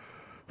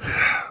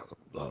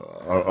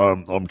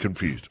 I'm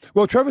confused.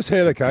 Well, Travis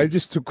Head, okay,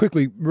 just to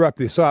quickly wrap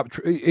this up,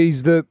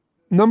 he's the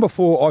number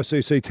 4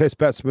 ICC test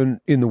batsman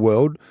in the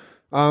world.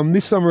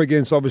 This summer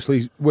against,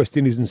 obviously, West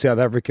Indies and South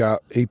Africa,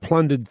 he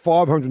plundered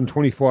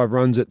 525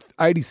 runs at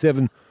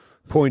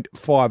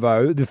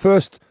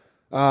 87.50.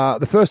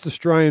 The first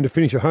Australian to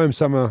finish a home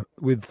summer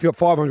with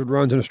 500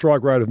 runs and a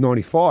strike rate of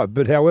 95.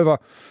 But, however,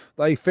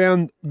 they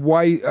found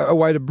a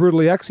way to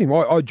brutally axe him.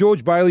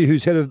 George Bailey,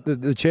 who's head of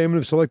the chairman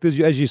of selectors,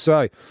 as you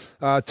say,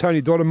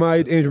 Tony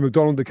Dodemaide, Andrew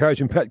McDonald, the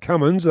coach, and Pat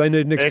Cummins, they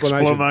need an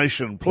explanation.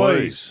 Explanation,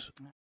 please.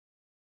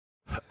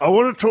 I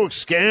want to talk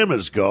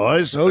scammers,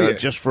 guys,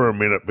 just for a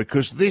minute,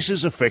 because this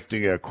is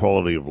affecting our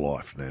quality of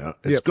life now.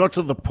 It's got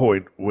to the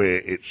point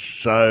where it's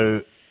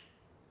so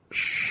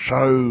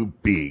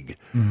big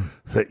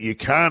that you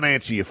can't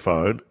answer your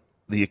phone,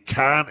 you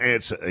can't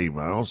answer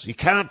emails, you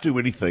can't do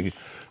anything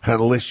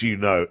unless you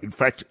know. In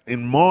fact,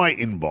 in my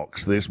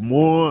inbox, there's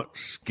more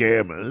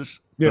scammers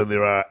than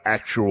there are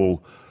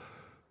actual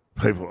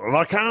people. And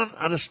I can't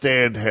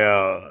understand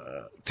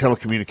how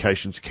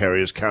telecommunications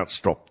carriers can't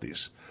stop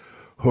this,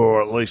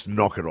 or at least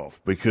knock it off,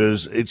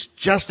 because it's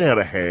just out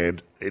of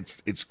hand.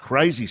 It's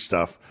crazy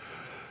stuff.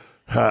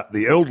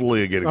 The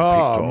elderly are getting picked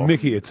off. Oh,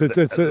 Mickey, it's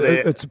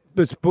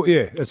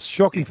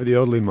shocking for the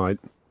elderly, mate.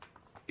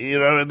 You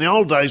know, in the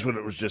old days when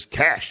it was just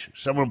cash,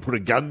 someone put a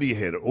gun to your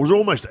head. It was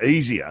almost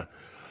easier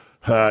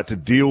to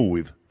deal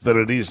with than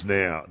it is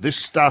now. This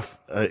stuff,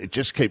 it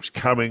just keeps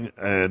coming,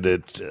 and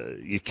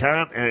you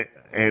can't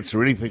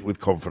answer anything with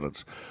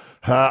confidence.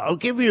 I'll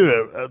give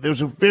you there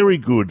was a very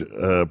good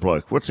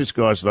bloke. What's this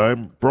guy's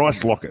name?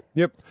 Bryce Lockett.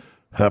 Yep.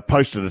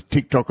 Posted a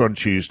TikTok on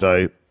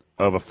Tuesday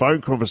of a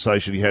phone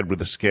conversation he had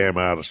with a scam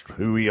artist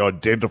who he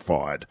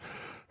identified.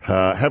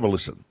 Have a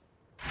listen.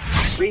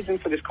 Reason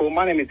for this call,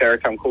 my name is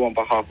Eric, I'm calling on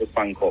behalf of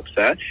Suncorp,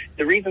 sir.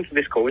 The reason for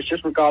this call is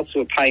just regards to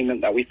a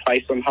payment that we've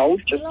placed on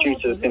hold, just due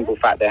to the simple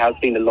fact there has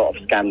been a lot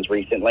of scams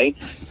recently.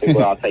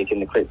 People are taking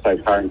the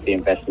cryptocurrency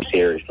investment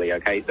seriously,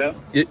 okay, sir?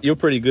 You're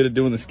pretty good at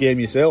doing the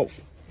scam yourself.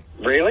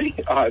 Really?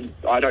 I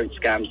don't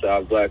scam, sir.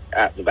 I work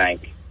at the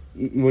bank.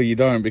 Well, you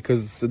don't,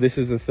 because this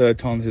is the third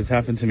time this has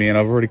happened to me, and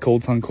I've already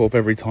called Suncorp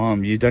every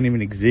time. You don't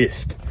even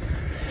exist.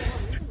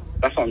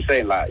 That's what I'm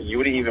saying. Like, you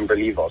wouldn't even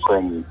believe us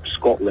from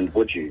Scotland,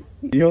 would you?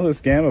 You're the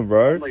scammer,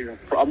 bro.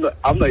 I'm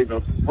not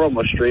even from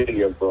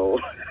Australia, bro.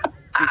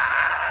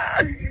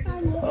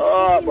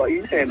 Oh, what are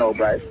you saying, old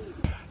bro?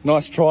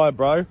 Nice try,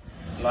 bro.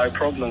 No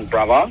problem,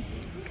 brother.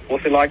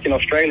 What's it like in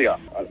Australia?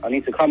 I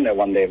need to come there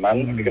one day,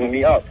 man. We're going to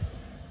meet up.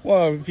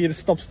 Well, if you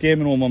just stop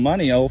scamming all my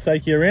money, I'll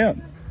take you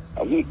around.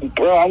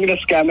 Bro, I'm going to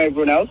scam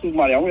everyone else's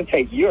money. I'm going to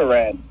take you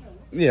around.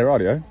 Yeah,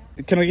 rightio.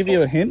 Can I give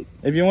you a hint?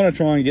 If you want to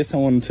try and get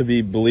someone to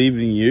be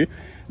believing you,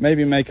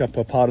 maybe make up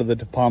a part of the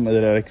department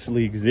that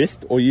actually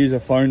exists, or use a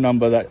phone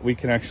number that we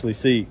can actually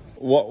see.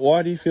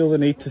 Why do you feel the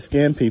need to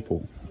scam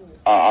people?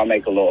 I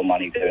make a lot of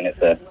money doing it,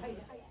 sir.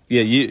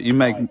 Yeah, you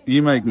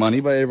make money,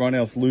 but everyone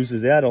else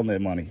loses out on their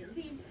money.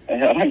 I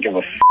don't give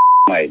a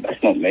mate.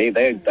 That's not me.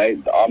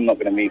 I'm not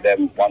going to meet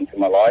them once in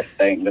my life.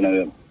 They ain't going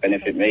to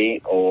benefit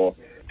me, or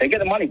they get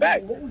the money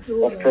back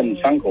from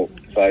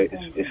Suncorp, so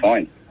it's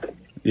fine.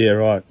 Yeah,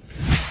 right.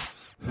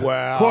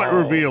 Wow. Quite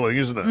revealing,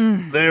 isn't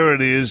it? There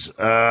it is.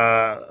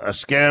 A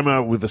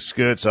scammer with the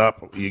skirts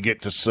up. You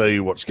get to see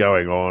what's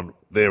going on,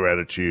 their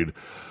attitude.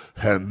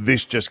 And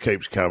this just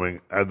keeps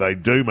coming. And they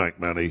do make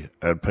money,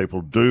 and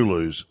people do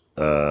lose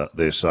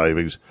their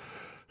savings.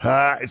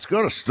 It's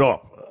got to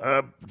stop.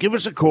 Give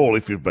us a call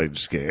if you've been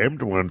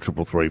scammed,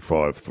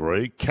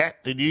 133353.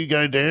 Kat, did you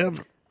go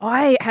down?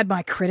 I had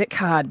my credit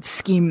card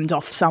skimmed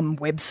off some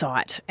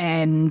website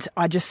and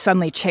I just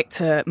suddenly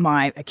checked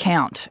my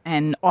account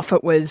and off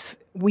it was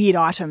weird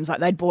items.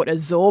 Like they'd bought a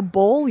Zorb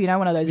ball, you know,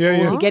 one of those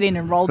balls you get in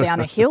and roll down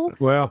a hill.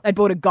 Wow. They'd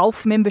bought a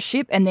golf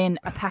membership and then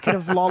a packet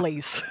of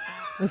lollies.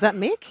 Was that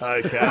Mick?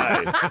 Okay.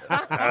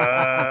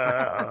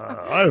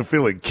 I have a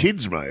feeling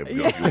kids may have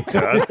got your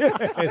card.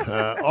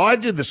 I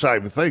did the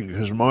same thing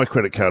because my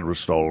credit card was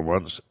stolen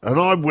once.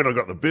 And when I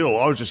got the bill,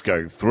 I was just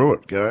going through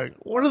it going,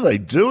 what are they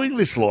doing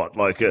this lot?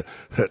 Like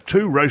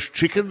 2 roast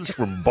chickens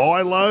from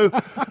Bilo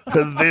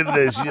and then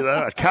there's,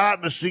 a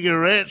carton of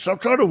cigarettes. I'm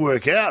trying to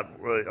work out.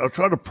 I'm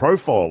trying to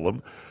profile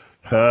them.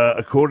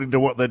 According to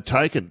what they'd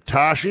taken.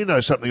 Tash, you know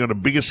something on a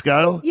bigger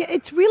scale? Yeah,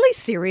 it's really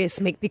serious,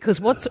 Mick,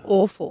 because what's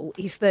awful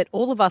is that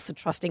all of us are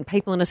trusting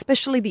people, and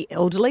especially the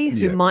elderly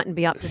who mightn't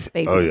be up to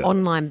speed with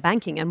online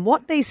banking. And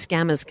what these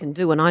scammers can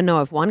do, and I know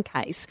of one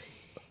case,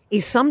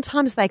 is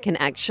sometimes they can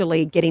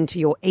actually get into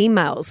your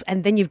emails,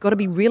 and then you've got to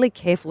be really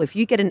careful. If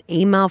you get an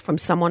email from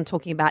someone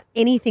talking about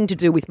anything to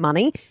do with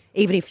money,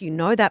 even if you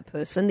know that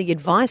person, the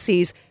advice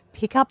is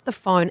pick up the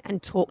phone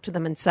and talk to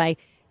them and say,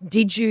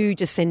 did you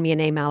just send me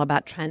an email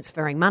about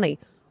transferring money?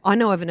 I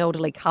know of an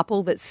elderly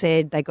couple that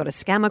said they got a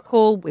scammer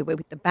call. We were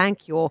with the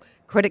bank. Your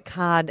credit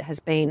card has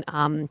been,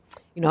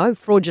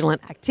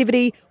 fraudulent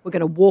activity. We're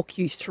going to walk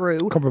you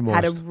through how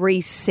to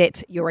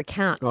reset your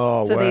account.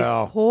 Oh, so wow. these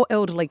poor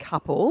elderly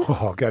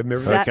couple gave me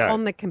sat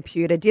on the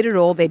computer, did it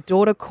all. Their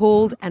daughter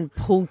called and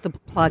pulled the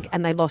plug,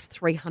 and they lost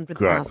 $300,000.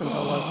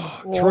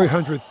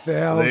 $300,000.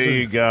 There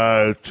you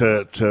go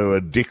to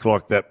a dick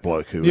like that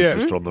bloke who was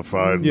just on the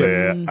phone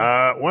there.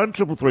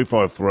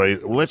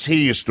 133353. Let's hear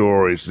your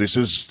stories. It's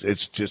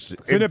just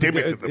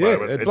endemic at the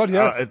moment.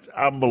 It's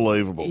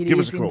unbelievable. It Give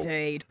is us a call.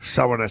 indeed.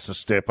 Someone has to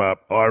step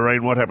up.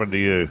 Irene, what happened to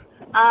you?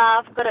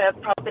 I've got a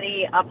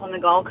property up on the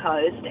Gold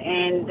Coast,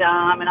 and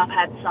I've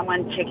had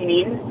someone checking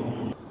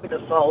in with a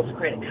false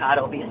credit card,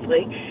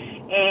 obviously.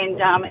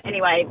 And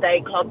anyway,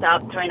 they clocked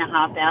up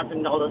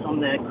 $3,500 on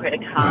the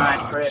credit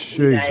card for a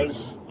few days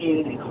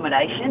in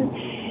accommodation.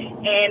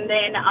 And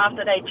then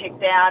after they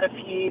checked out,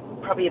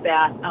 probably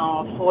about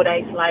 4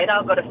 days later,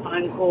 I got a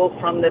phone call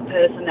from the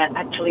person that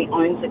actually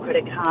owns the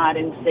credit card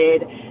and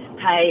said,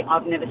 hey,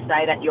 I've never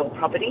stayed at your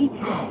property.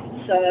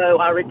 So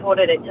I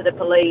reported it to the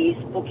police,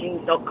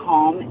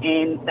 bookings.com,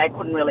 and they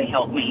couldn't really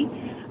help me.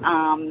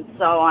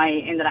 So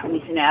I ended up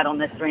missing out on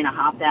the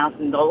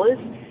 $3,500.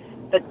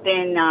 But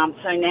then,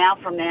 so now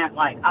from now,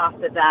 like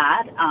after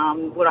that,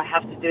 what I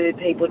have to do,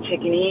 people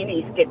checking in,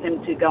 is get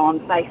them to go on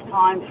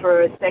FaceTime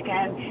for a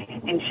second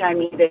and show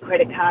me their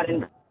credit card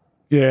and.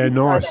 Yeah,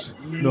 nice.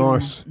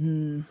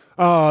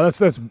 Oh, that's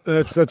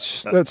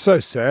so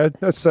sad.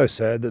 That's so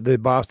sad that there are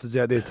bastards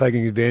out there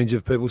taking advantage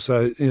of people.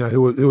 So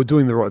who are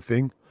doing the right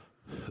thing.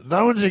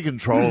 No one's in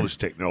control of this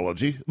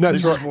technology. No,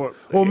 that's right.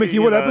 Well, Mickey,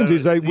 what happens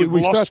is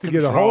we start to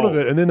get a hold of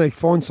it, and then they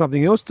find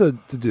something else to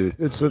do.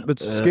 It's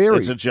scary.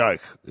 It's a joke.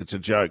 It's a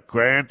joke.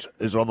 Grant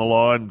is on the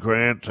line.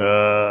 Grant,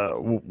 are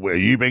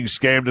you being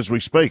scammed as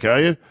we speak? Are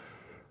you?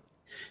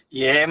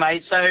 Yeah,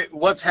 mate. So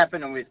what's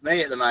happening with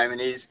me at the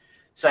moment is,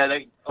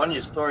 on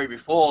your story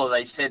before,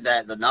 they said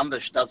that the number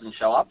doesn't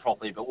show up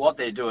properly, but what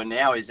they're doing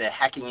now is they're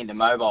hacking into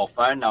mobile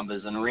phone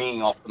numbers and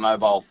ringing off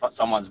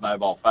someone's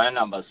mobile phone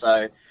number.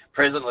 So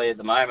presently at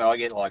the moment, I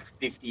get like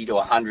 50 to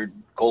 100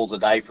 calls a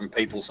day from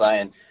people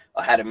saying,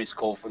 I had a missed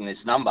call from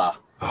this number.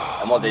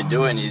 And what they're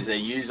doing is they're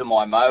using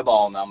my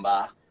mobile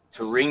number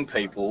to ring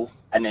people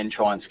and then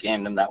try and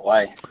scam them that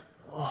way.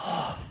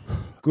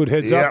 Good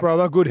heads up,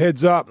 brother. Good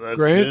heads up, That's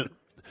Grant. it.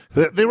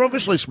 They're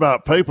obviously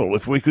smart people.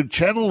 If we could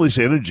channel this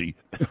energy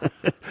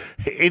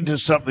into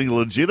something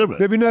legitimate,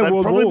 There'd be no they'd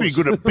world probably wars.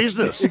 be good at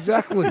business.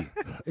 Exactly.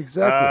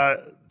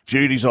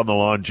 Judy's on the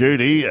line.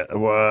 Judy,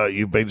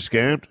 you've been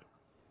scammed?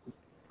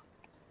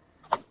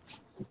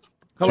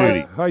 Hello.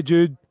 Judy. Hey,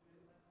 Jude.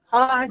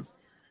 Hi.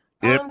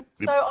 Yep.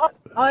 So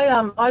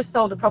I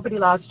sold a property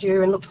last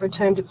year and looked for a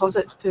term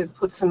deposit to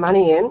put some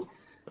money in,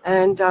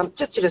 and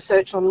just did a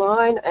search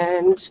online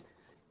and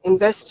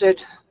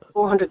invested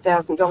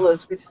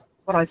 $400,000 with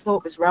what I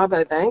thought was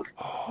Rabobank,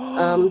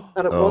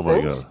 but it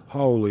wasn't. My God.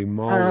 Holy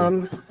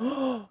moly.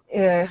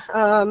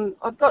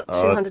 I've got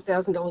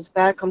 $200,000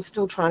 back. I'm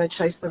still trying to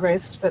chase the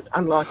rest, but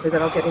unlikely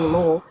that I'll get any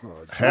more.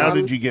 How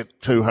did you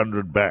get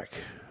 200 back?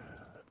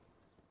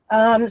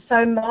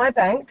 So my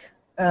bank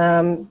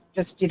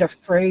just did a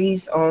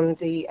freeze on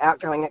the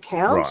outgoing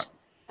account. Right.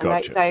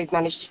 Gotcha. And they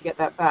managed to get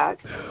that back.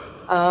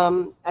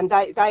 And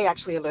they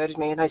actually alerted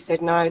me and they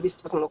said, no, this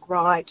doesn't look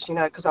right,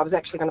 because I was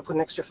actually going to put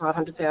an extra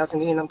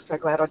 $500,000 in. I'm so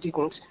glad I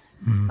didn't.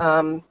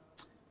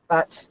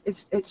 But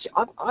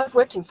I've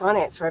worked in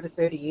finance for over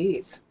 30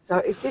 years. So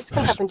if this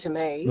can happen to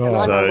me... and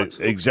I know what to look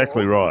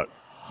exactly for, right.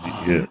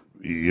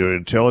 You're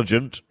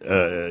intelligent.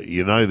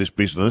 You know this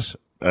business.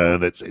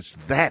 And it's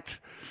that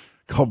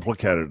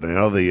complicated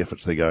now, the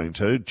efforts they're going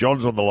to.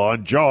 John's on the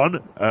line.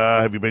 John,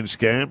 have you been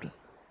scammed?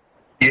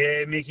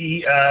 Yeah,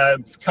 Mickey. A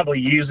couple of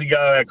years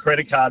ago, our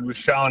credit card was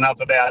showing up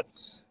about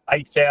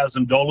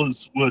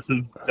 $8,000 worth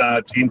of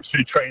in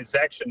 2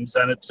 transactions,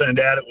 and it turned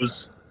out it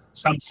was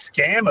some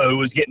scammer who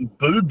was getting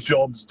boob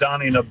jobs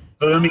done in a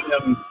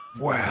Birmingham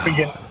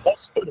friggin'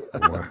 hospital.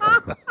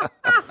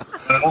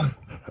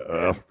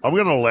 I'm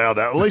going to allow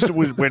that. At least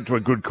it went to a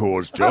good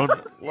cause, John.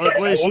 Well,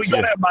 at least, we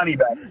got our money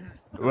back.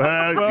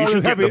 Well, you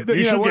should get the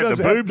boobs that was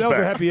a back.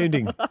 happy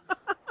ending.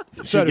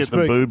 You should get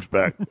the boobs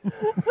back.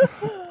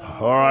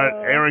 All right,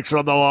 Eric's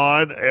on the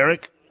line.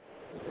 Eric?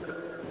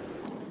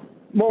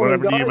 Morning, what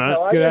happened to you, guys. mate?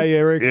 How are you? G'day,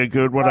 Eric. Yeah,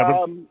 good. What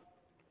happened?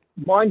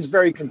 Mine's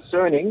very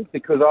concerning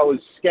because I was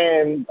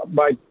scammed.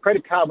 My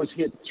credit card was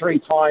hit 3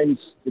 times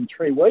in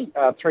 3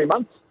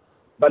 months,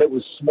 but it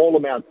was small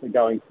amounts they're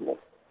going for.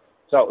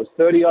 So it was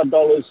 $30-odd,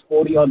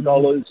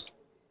 $40-odd.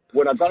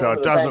 When I got So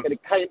it to it the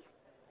bank,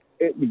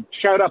 it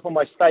showed up on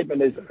my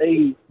statement as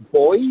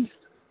eBoys,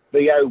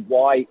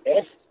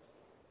 B-O-Y-S.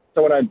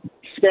 So when I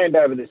scanned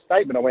over this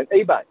statement, I went,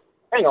 eBay.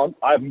 Hang on,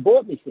 I haven't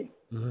bought anything.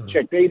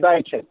 Checked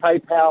eBay, checked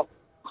PayPal,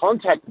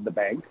 contacted the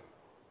bank,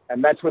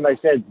 and that's when they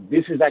said,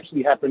 this has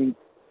actually happened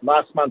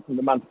last month and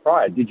the month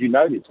prior. Did you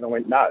notice? And I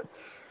went, no.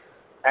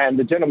 And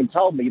the gentleman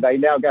told me they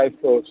now go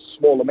for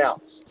small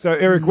amounts. So,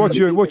 Eric, what's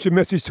your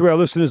message to our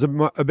listeners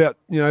about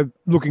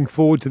looking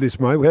forward to this,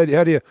 mate?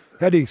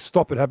 How do you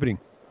stop it happening?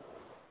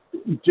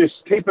 Just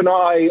keep an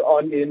eye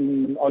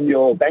on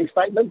your bank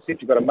statements.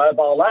 If you've got a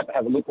mobile app,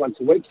 have a look once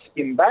a week,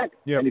 skim back.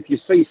 Yep. And if you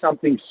see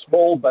something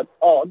small but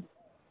odd,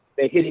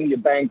 they're hitting your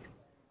bank,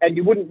 and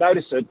you wouldn't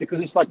notice it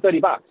because it's like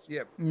 $30.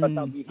 Yep. But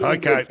they'll be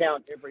hitting your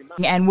account every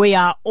month. And we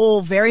are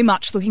all very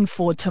much looking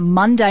forward to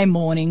Monday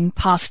morning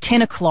past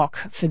 10 o'clock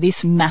for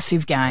this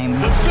massive game.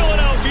 The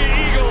Philadelphia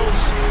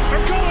Eagles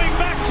are going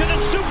back to the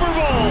Super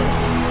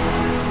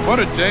Bowl. What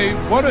a day,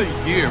 what a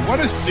year, what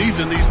a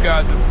season these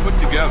guys have put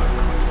together.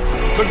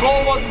 The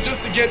goal wasn't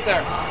just to get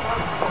there.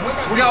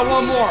 We got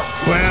one more.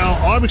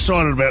 Well, I'm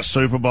excited about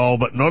Super Bowl,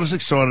 but not as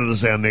excited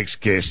as our next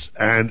guest.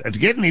 And to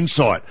get an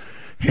insight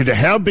into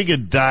how big a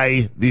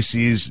day this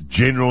is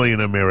generally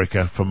in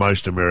America for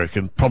most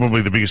American,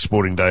 probably the biggest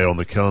sporting day on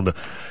the calendar,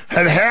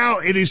 and how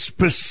it is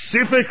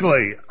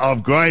specifically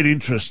of great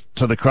interest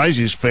to the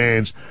craziest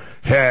fans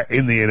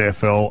in the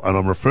NFL, and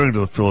I'm referring to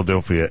the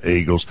Philadelphia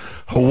Eagles.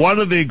 One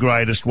of their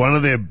greatest, one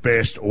of their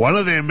best, one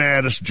of their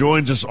maddest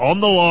joins us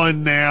on the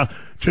line now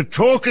to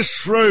talk us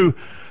through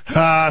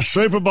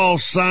Super Bowl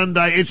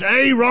Sunday. It's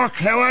E-Rock.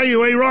 How are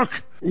you,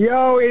 E-Rock?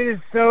 Yo, it is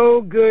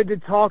so good to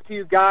talk to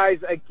you guys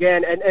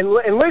again. And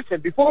listen,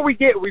 before we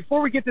get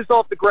this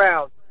off the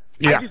ground,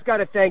 I just got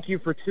to thank you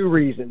for 2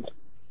 reasons.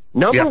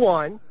 Number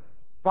one,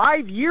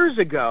 5 years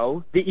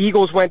ago, the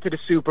Eagles went to the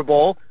Super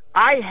Bowl.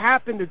 I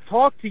happened to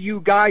talk to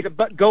you guys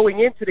about going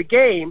into the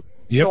game,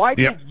 so I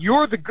think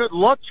you're the good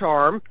luck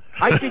charm.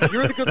 So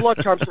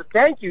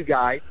thank you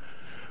guys.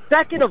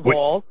 Second of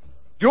all,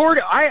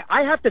 Jordan,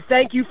 I have to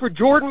thank you for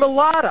Jordan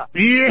Mailata.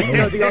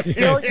 Yeah. The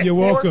Australian You're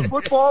welcome.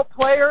 football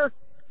player.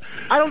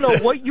 I don't know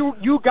what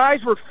you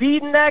guys were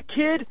feeding that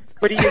kid,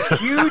 but he is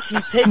huge.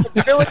 He's taken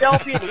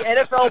Philadelphia and the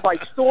NFL by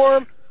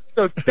storm.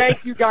 So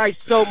thank you guys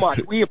so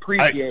much. We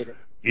appreciate it.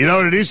 You know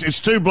what it is?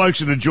 It's 2 blokes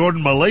in a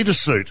Jordan Mailata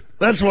suit.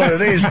 That's what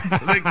it is.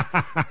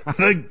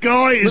 The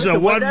guy is a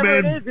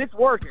one-man. Whatever it is, it's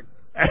working.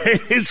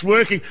 It's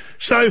working.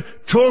 So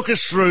talk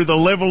us through the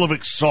level of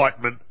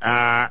excitement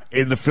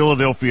in the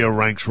Philadelphia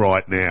ranks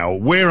right now.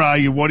 Where are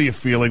you? What are you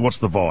feeling? What's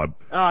the vibe?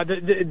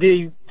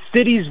 The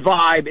city's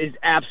vibe is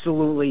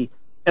absolutely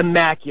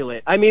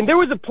immaculate. I mean, there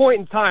was a point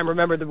in time,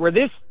 remember, where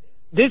this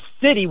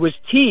city was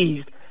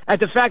teased at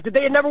the fact that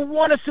they had never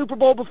won a Super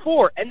Bowl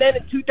before. And then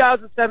in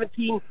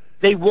 2017,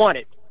 they won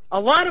it. A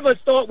lot of us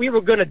thought we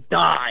were going to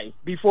die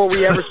before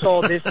we ever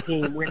saw this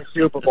team win a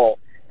Super Bowl.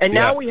 And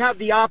now we have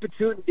the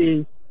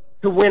opportunity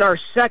to win our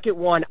second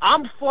one.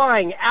 I'm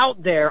flying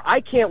out there.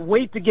 I can't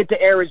wait to get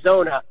to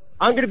Arizona.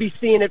 I'm going to be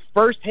seeing it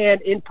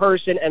firsthand in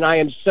person, and I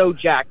am so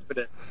jacked for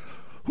this.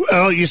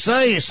 Well, you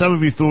say some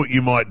of you thought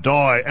you might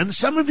die, and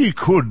some of you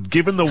could,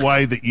 given the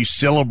way that you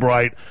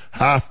celebrate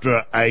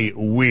after a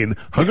win.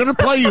 I'm going to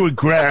play you a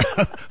grab.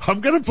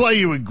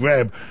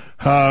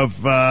 Of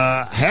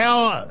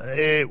how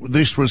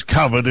this was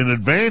covered in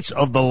advance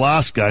of the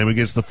last game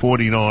against the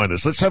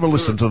 49ers. Let's have a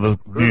listen to the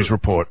news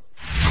report.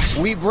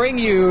 We bring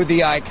you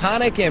the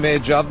iconic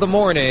image of the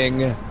morning,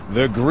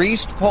 the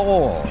greased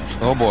pole.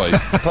 Oh, boy.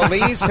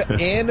 Police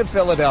in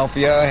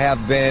Philadelphia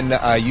have been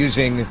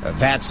using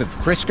vats of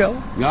Crisco.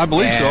 I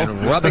believe so.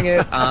 And rubbing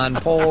it on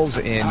poles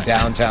in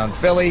downtown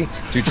Philly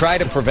to try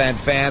to prevent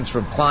fans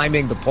from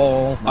climbing the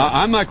pole.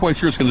 I'm not quite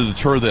sure it's going to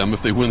deter them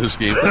if they win this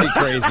game. Pretty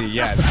crazy,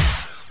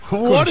 yes.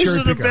 What is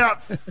it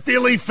about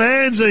Philly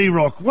fans,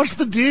 E-Rock? What's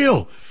the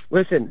deal?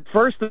 Listen,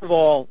 first of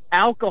all,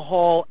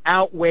 alcohol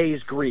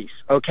outweighs grease,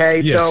 okay?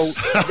 Yes.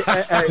 So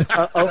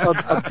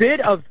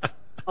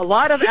a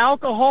lot of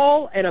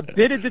alcohol and a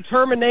bit of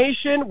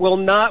determination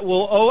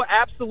will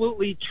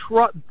absolutely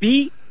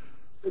beat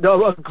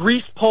a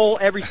grease pole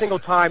every single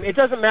time. It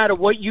doesn't matter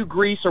what you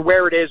grease or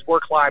where it is, we're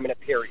climbing it,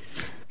 period.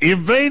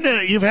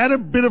 You've had a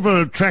bit of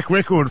a track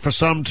record for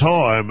some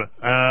time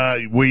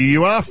where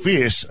you are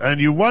fierce, and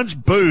you once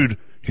booed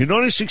In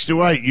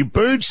 1968, you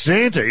booed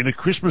Santa in a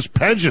Christmas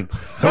pageant.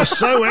 I was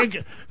so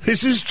angry.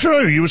 This is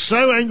true. You were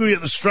so angry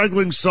at the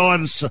struggling side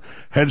and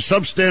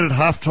substandard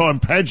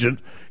halftime pageant,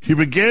 you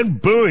began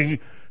booing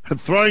and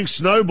throwing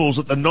snowballs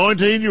at the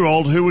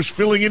 19-year-old who was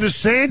filling in as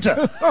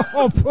Santa.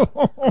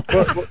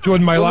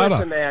 Jordan Well, Mailata.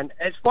 listen, man,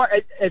 as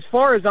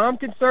far as I'm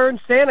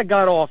concerned, Santa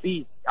got off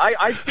easy.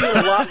 I feel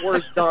a lot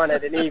worse done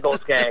at an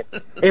Eagles game.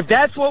 If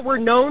that's what we're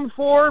known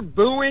for,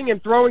 booing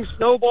and throwing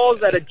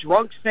snowballs at a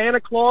drunk Santa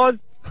Claus,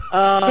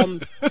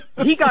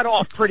 he got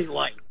off pretty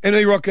light. And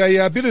E-Rock,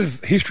 a bit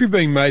of history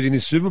being made in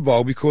this Super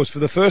Bowl because for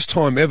the first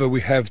time ever,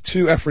 we have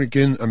two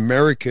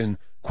African-American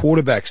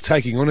quarterbacks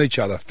taking on each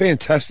other.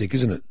 Fantastic,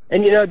 isn't it?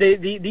 And, you know, the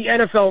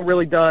NFL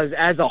really does,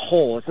 as a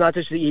whole, it's not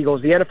just the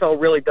Eagles, the NFL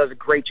really does a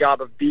great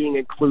job of being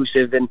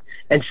inclusive and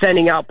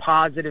sending out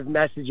positive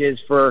messages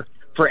for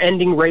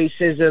ending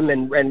racism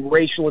and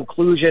racial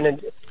inclusion.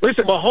 And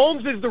listen,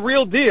 Mahomes is the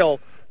real deal.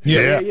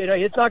 Yeah. You know,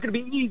 it's not going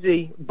to be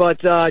easy, but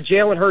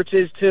Jalen Hurts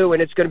is too,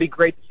 and it's going to be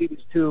great to see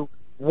these two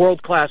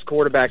world-class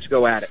quarterbacks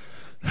go at it.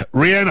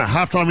 Rihanna,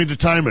 halftime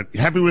entertainment.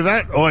 You happy with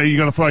that, or are you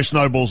going to throw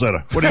snowballs at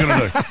her? What are you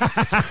going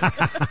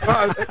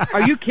to do?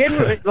 Are you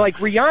kidding? Like,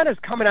 Rihanna's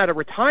coming out of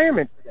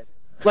retirement for this.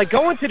 Like,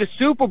 going to the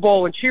Super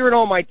Bowl and cheering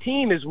on my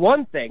team is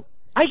one thing.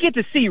 I get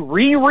to see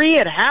Riri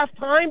at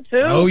halftime,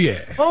 too? Oh,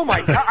 yeah. Oh,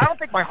 my God. I don't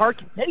think my heart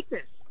can take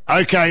this.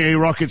 Okay,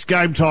 E-Rock, it's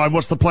game time.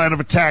 What's the plan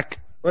of attack?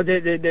 Well,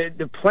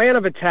 the plan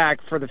of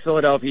attack for the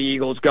Philadelphia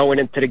Eagles going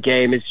into the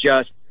game is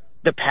just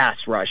the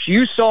pass rush.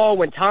 You saw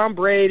when Tom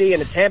Brady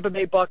and the Tampa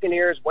Bay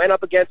Buccaneers went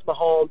up against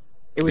Mahomes,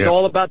 it was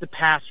all about the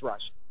pass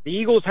rush. The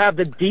Eagles have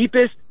the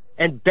deepest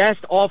and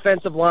best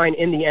offensive line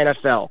in the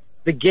NFL.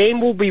 The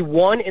game will be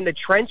won in the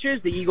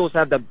trenches. The Eagles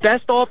have the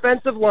best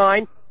offensive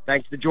line,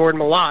 thanks to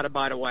Jordan Mailata,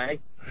 by the way,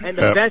 and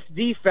the best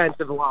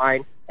defensive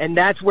line, and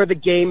that's where the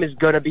game is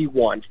going to be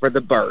won for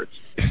the Birds.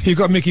 You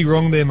got Mickey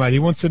wrong there, mate. He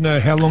wants to know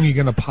how long you're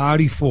going to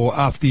party for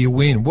after you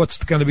win. What's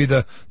going to be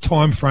the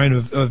time frame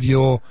of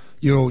your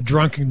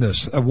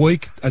drunkenness? A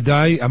week, a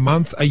day, a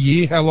month, a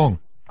year? How long?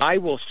 I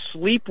will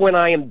sleep when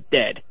I am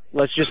dead.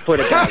 Let's just put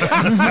it that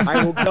way.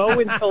 I will go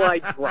until I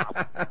drop.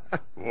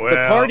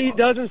 The party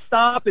doesn't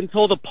stop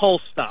until the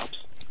pulse stops.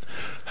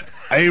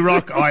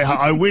 A-Rock,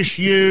 I wish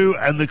you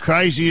and the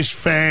craziest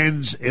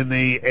fans in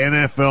the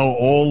NFL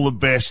all the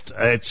best.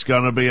 It's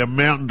going to be a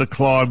mountain to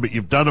climb, but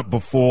you've done it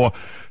before.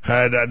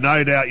 And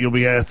no doubt you'll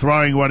be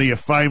throwing one of your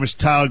famous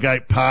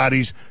tailgate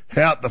parties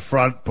out the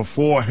front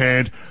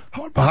beforehand.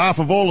 On behalf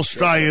of all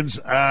Australians,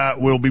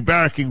 we'll be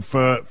barracking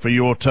for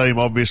your team,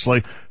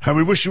 obviously. And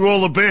we wish you all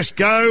the best.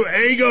 Go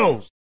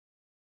Eagles!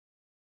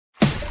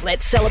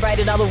 Let's celebrate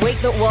another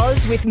week that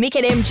was with Mick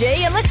at MG,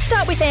 and let's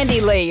start with Andy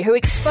Lee, who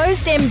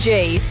exposed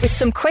MG with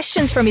some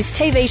questions from his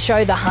TV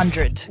show The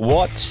 100.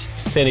 What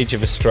percentage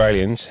of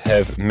Australians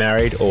have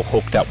married or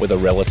hooked up with a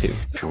relative?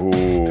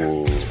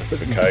 Ooh,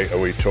 okay, are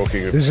we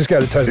talking... Does this go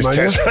to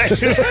Tasmania?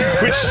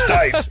 Which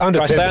state? Under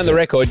I 10%. stay on the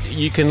record,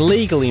 you can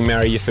legally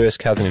marry your first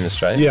cousin in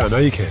Australia. Yeah, I know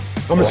you can.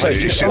 I'm going to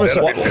say...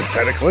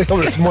 emphatically.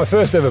 My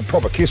first ever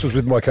proper kiss was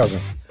with my cousin.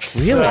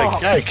 Really?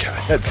 Okay.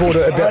 At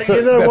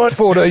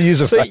 14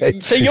 years of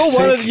age. So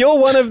you're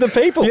one of the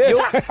people. Yes.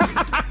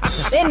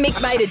 Then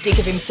Mick made a dick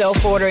of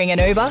himself ordering an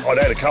Uber. I'd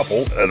had a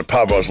couple at a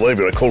pub I was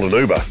leaving. I called an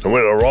Uber. And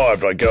when it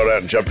arrived, I got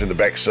out and jumped in the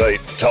back seat,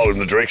 told him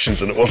the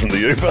directions, and it wasn't the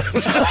Uber. It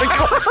was just a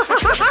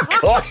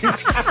guy.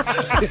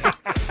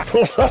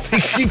 Pull up,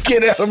 he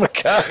get out of my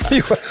car.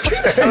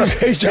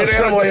 He's jumped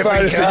out of my phone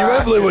and said, "You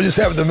won't believe what just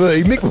happened to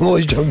me." Mick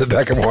Malloy's jumped in the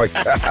back of my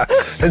car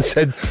and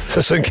said,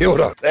 "To St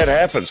Kilda." That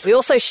happens. We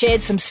also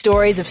shared some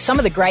stories of some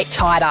of the great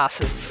tight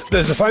asses.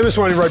 There's a famous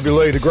one in rugby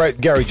league, the great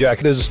Gary Jack.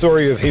 There's a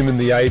story of him in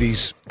the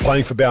 80s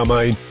playing for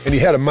Balmain, and he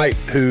had a mate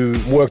who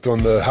worked on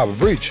the Harbour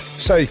Bridge.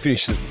 So he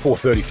finished at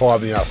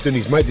 4:35 in the afternoon.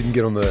 His mate didn't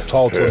get on the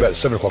toll till about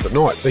 7 o'clock at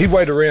night. But he'd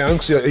wait around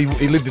because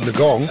he lived in the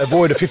Gong,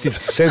 avoid a 50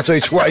 cents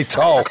each way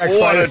toll.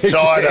 What a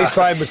tight ass. He's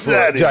famous for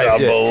That it. is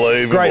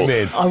unbelievable. Great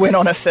man. I went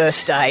on a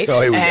first date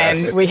here we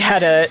and go. we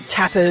had a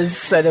tappers,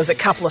 so there was a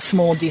couple of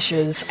small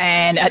dishes,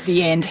 and at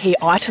the end he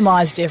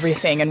itemised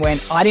everything and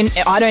went, I don't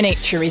eat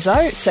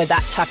chorizo, so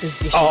that tappers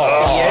dish is for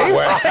you.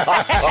 Wow.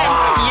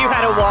 You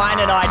had a wine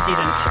and I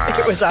didn't.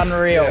 It was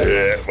unreal.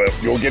 Yeah, well,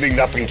 you're getting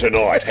nothing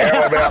tonight.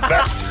 How about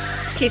that?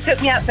 He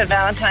took me out for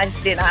Valentine's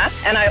dinner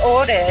and I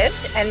ordered,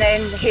 and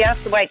then he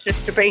asked the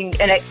waitress to bring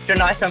an extra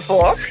knife and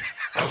fork.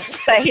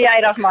 So he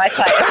ate off my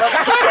plate.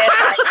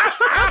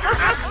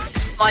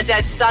 My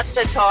dad's such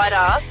a tight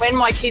ass. When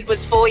my kid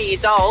was 4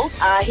 years old,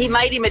 he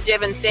made him a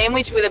Devon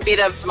sandwich with a bit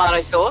of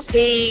tomato sauce.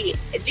 He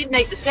didn't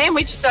eat the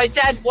sandwich, so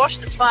Dad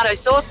washed the tomato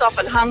sauce off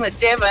and hung the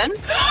Devon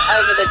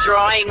over the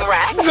drying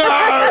rack.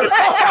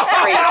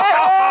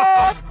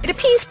 It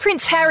appears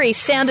Prince Harry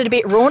sounded a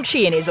bit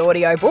raunchy in his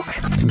audiobook.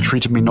 He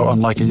treated me not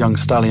unlike a young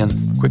stallion.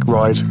 Quick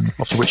ride,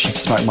 after which he'd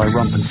smack my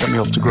rump and sent me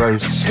off to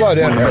graze. Slow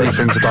down, One of the many Harry.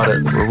 things about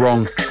it that were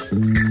wrong.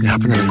 It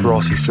happened in a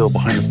grassy field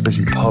behind a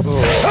busy pub.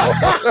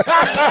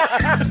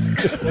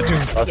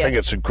 I think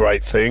it's a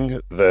great thing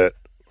that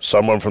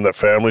someone from that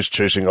family is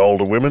choosing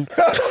older women.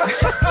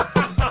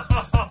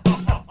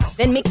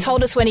 Then Mick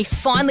told us when he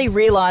finally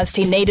realised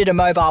he needed a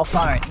mobile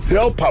phone.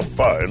 The old pub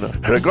phone,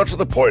 and it got to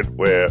the point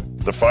where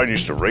the phone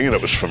used to ring and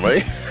it was for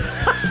me.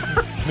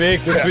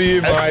 Mick, that's for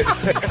you, mate.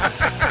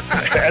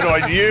 And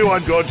I knew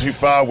I'd gone too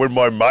far when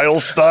my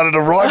mail started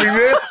arriving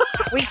there.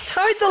 We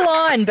towed the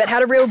line, but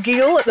had a real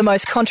giggle at the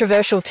most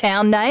controversial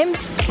town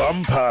names.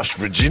 Bumpass,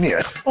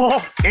 Virginia.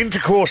 Oh,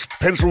 Intercourse,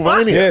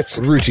 Pennsylvania. Yeah, it's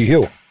Rooty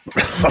Hill.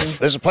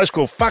 There's a place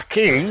called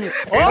Fucking in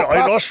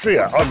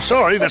Austria. I'm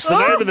sorry, that's the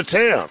name of the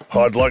town.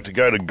 I'd like to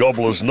go to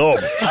Gobbler's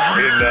Knob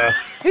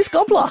Who's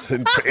Gobbler?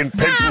 in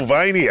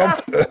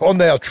Pennsylvania.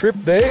 On our trip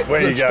there.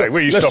 Where you go?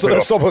 Where you let's stopping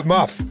Let's stop at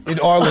Muff in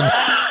Ireland.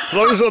 As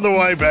long as on the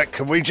way back,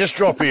 can we just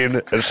drop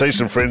in and see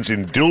some friends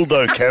in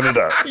Dildo,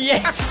 Canada?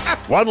 Yes.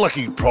 One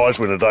lucky prize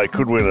winner today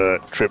could win a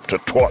trip to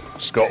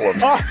Twat,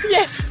 Scotland. Oh,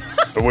 yes.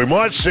 But we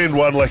might send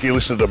one lucky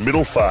listener to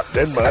Middlefart,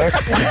 Denmark.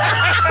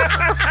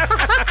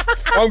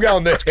 I'm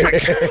going there.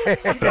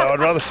 No, I'd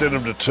rather send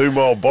them to 2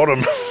 Mile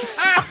Bottom.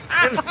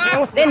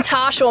 Then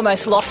Tash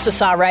almost lost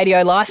us our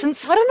radio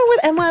licence. I don't know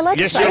whether am I allowed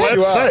Yes, to say you're allowed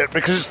that? to say it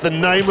because it's the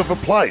name of a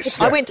place.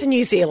 I went to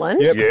New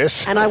Zealand. Yep.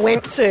 Yes. And I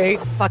went to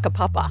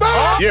Whakapapa.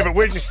 Yeah, but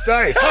where'd you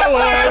stay?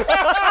 Hello.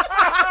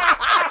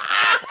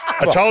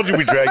 I told you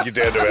we'd drag you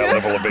down to our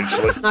level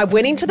eventually. I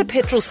went into the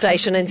petrol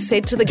station and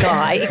said to the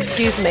guy,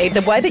 excuse me,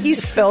 the way that you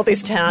spell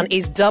this town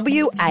is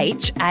Whakapapa.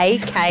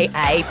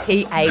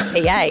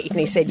 And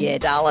he said, yeah,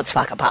 darling, it's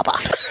Whakapapa.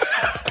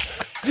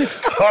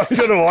 I'm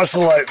going to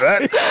isolate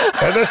that,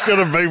 and that's going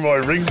to be my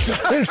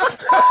ringtone.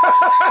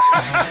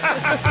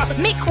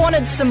 Mick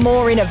wanted some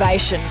more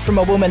innovation from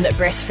a woman that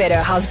breastfed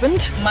her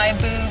husband. My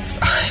boobs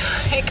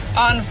are like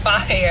on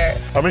fire.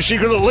 I mean, she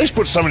could at least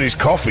put some in his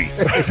coffee.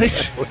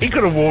 He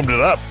could have warmed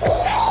it up.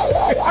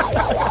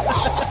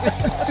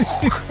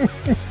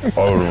 I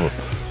would have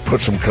put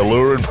some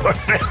Kahlua in my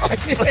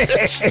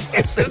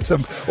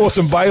mouth.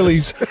 Some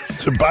Baileys.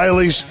 Some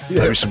Baileys,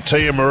 maybe some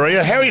Tia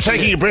Maria. How are you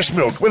taking your breast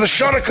milk? With a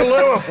shot of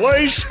Kahlua,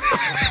 please.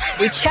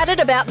 We chatted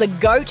about the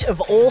GOAT of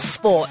all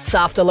sports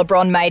after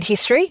LeBron made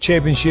history.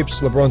 Championships,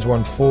 LeBron's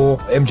won 4,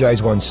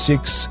 MJ's won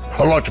 6.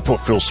 I'd like to put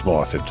Phil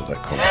Smythe into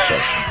that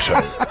conversation too.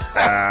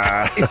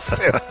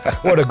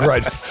 What a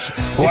great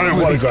what a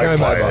great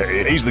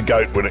player. He's the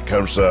GOAT when it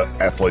comes to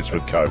athletes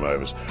with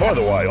comb-overs. By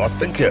the way, I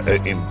think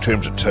in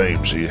terms of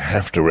teams, you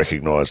have to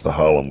recognise the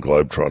Harlem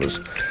Globetrotters.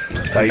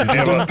 They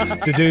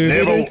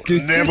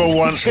never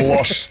once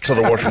lost to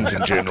the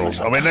Washington Generals.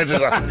 I mean, that is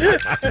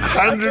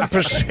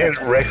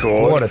 100%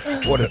 record.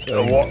 What a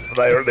team.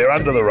 They're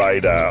under the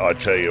radar, I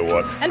tell you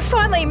what. And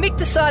finally, Mick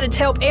decided to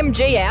help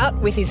MG out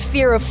with his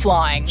fear of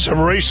flying. Some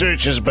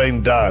research has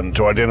been done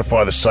to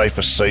identify the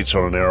safest seats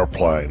on an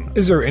aeroplane.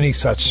 Is there any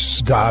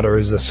such data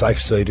as a safe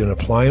seat in a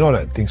plane? I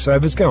don't think so.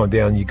 If it's going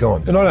down, you're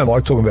gone. And I don't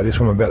like talking about this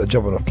when I'm about to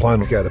jump on a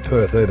plane or go to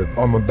Perth either.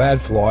 I'm a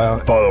bad flyer.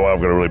 By the way, I've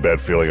got a really bad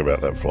feeling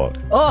about that flight.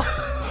 Oh,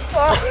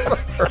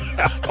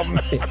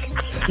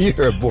 Mick,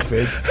 you're a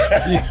buffhead.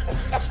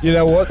 You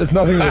know what? There's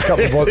nothing that a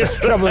couple of it's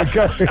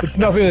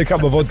nothing that a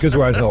couple of vodkas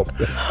won't help.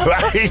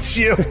 Mate,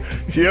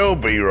 you'll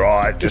be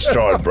right. Just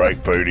try and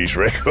break Pooty's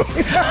record.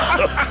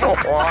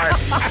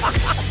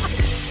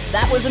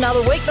 That was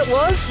another week that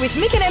was with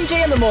Mick and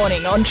MG in the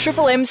morning on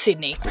Triple M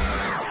Sydney.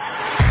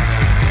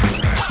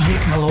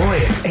 Mick Malloy,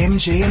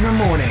 MG in the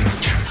morning.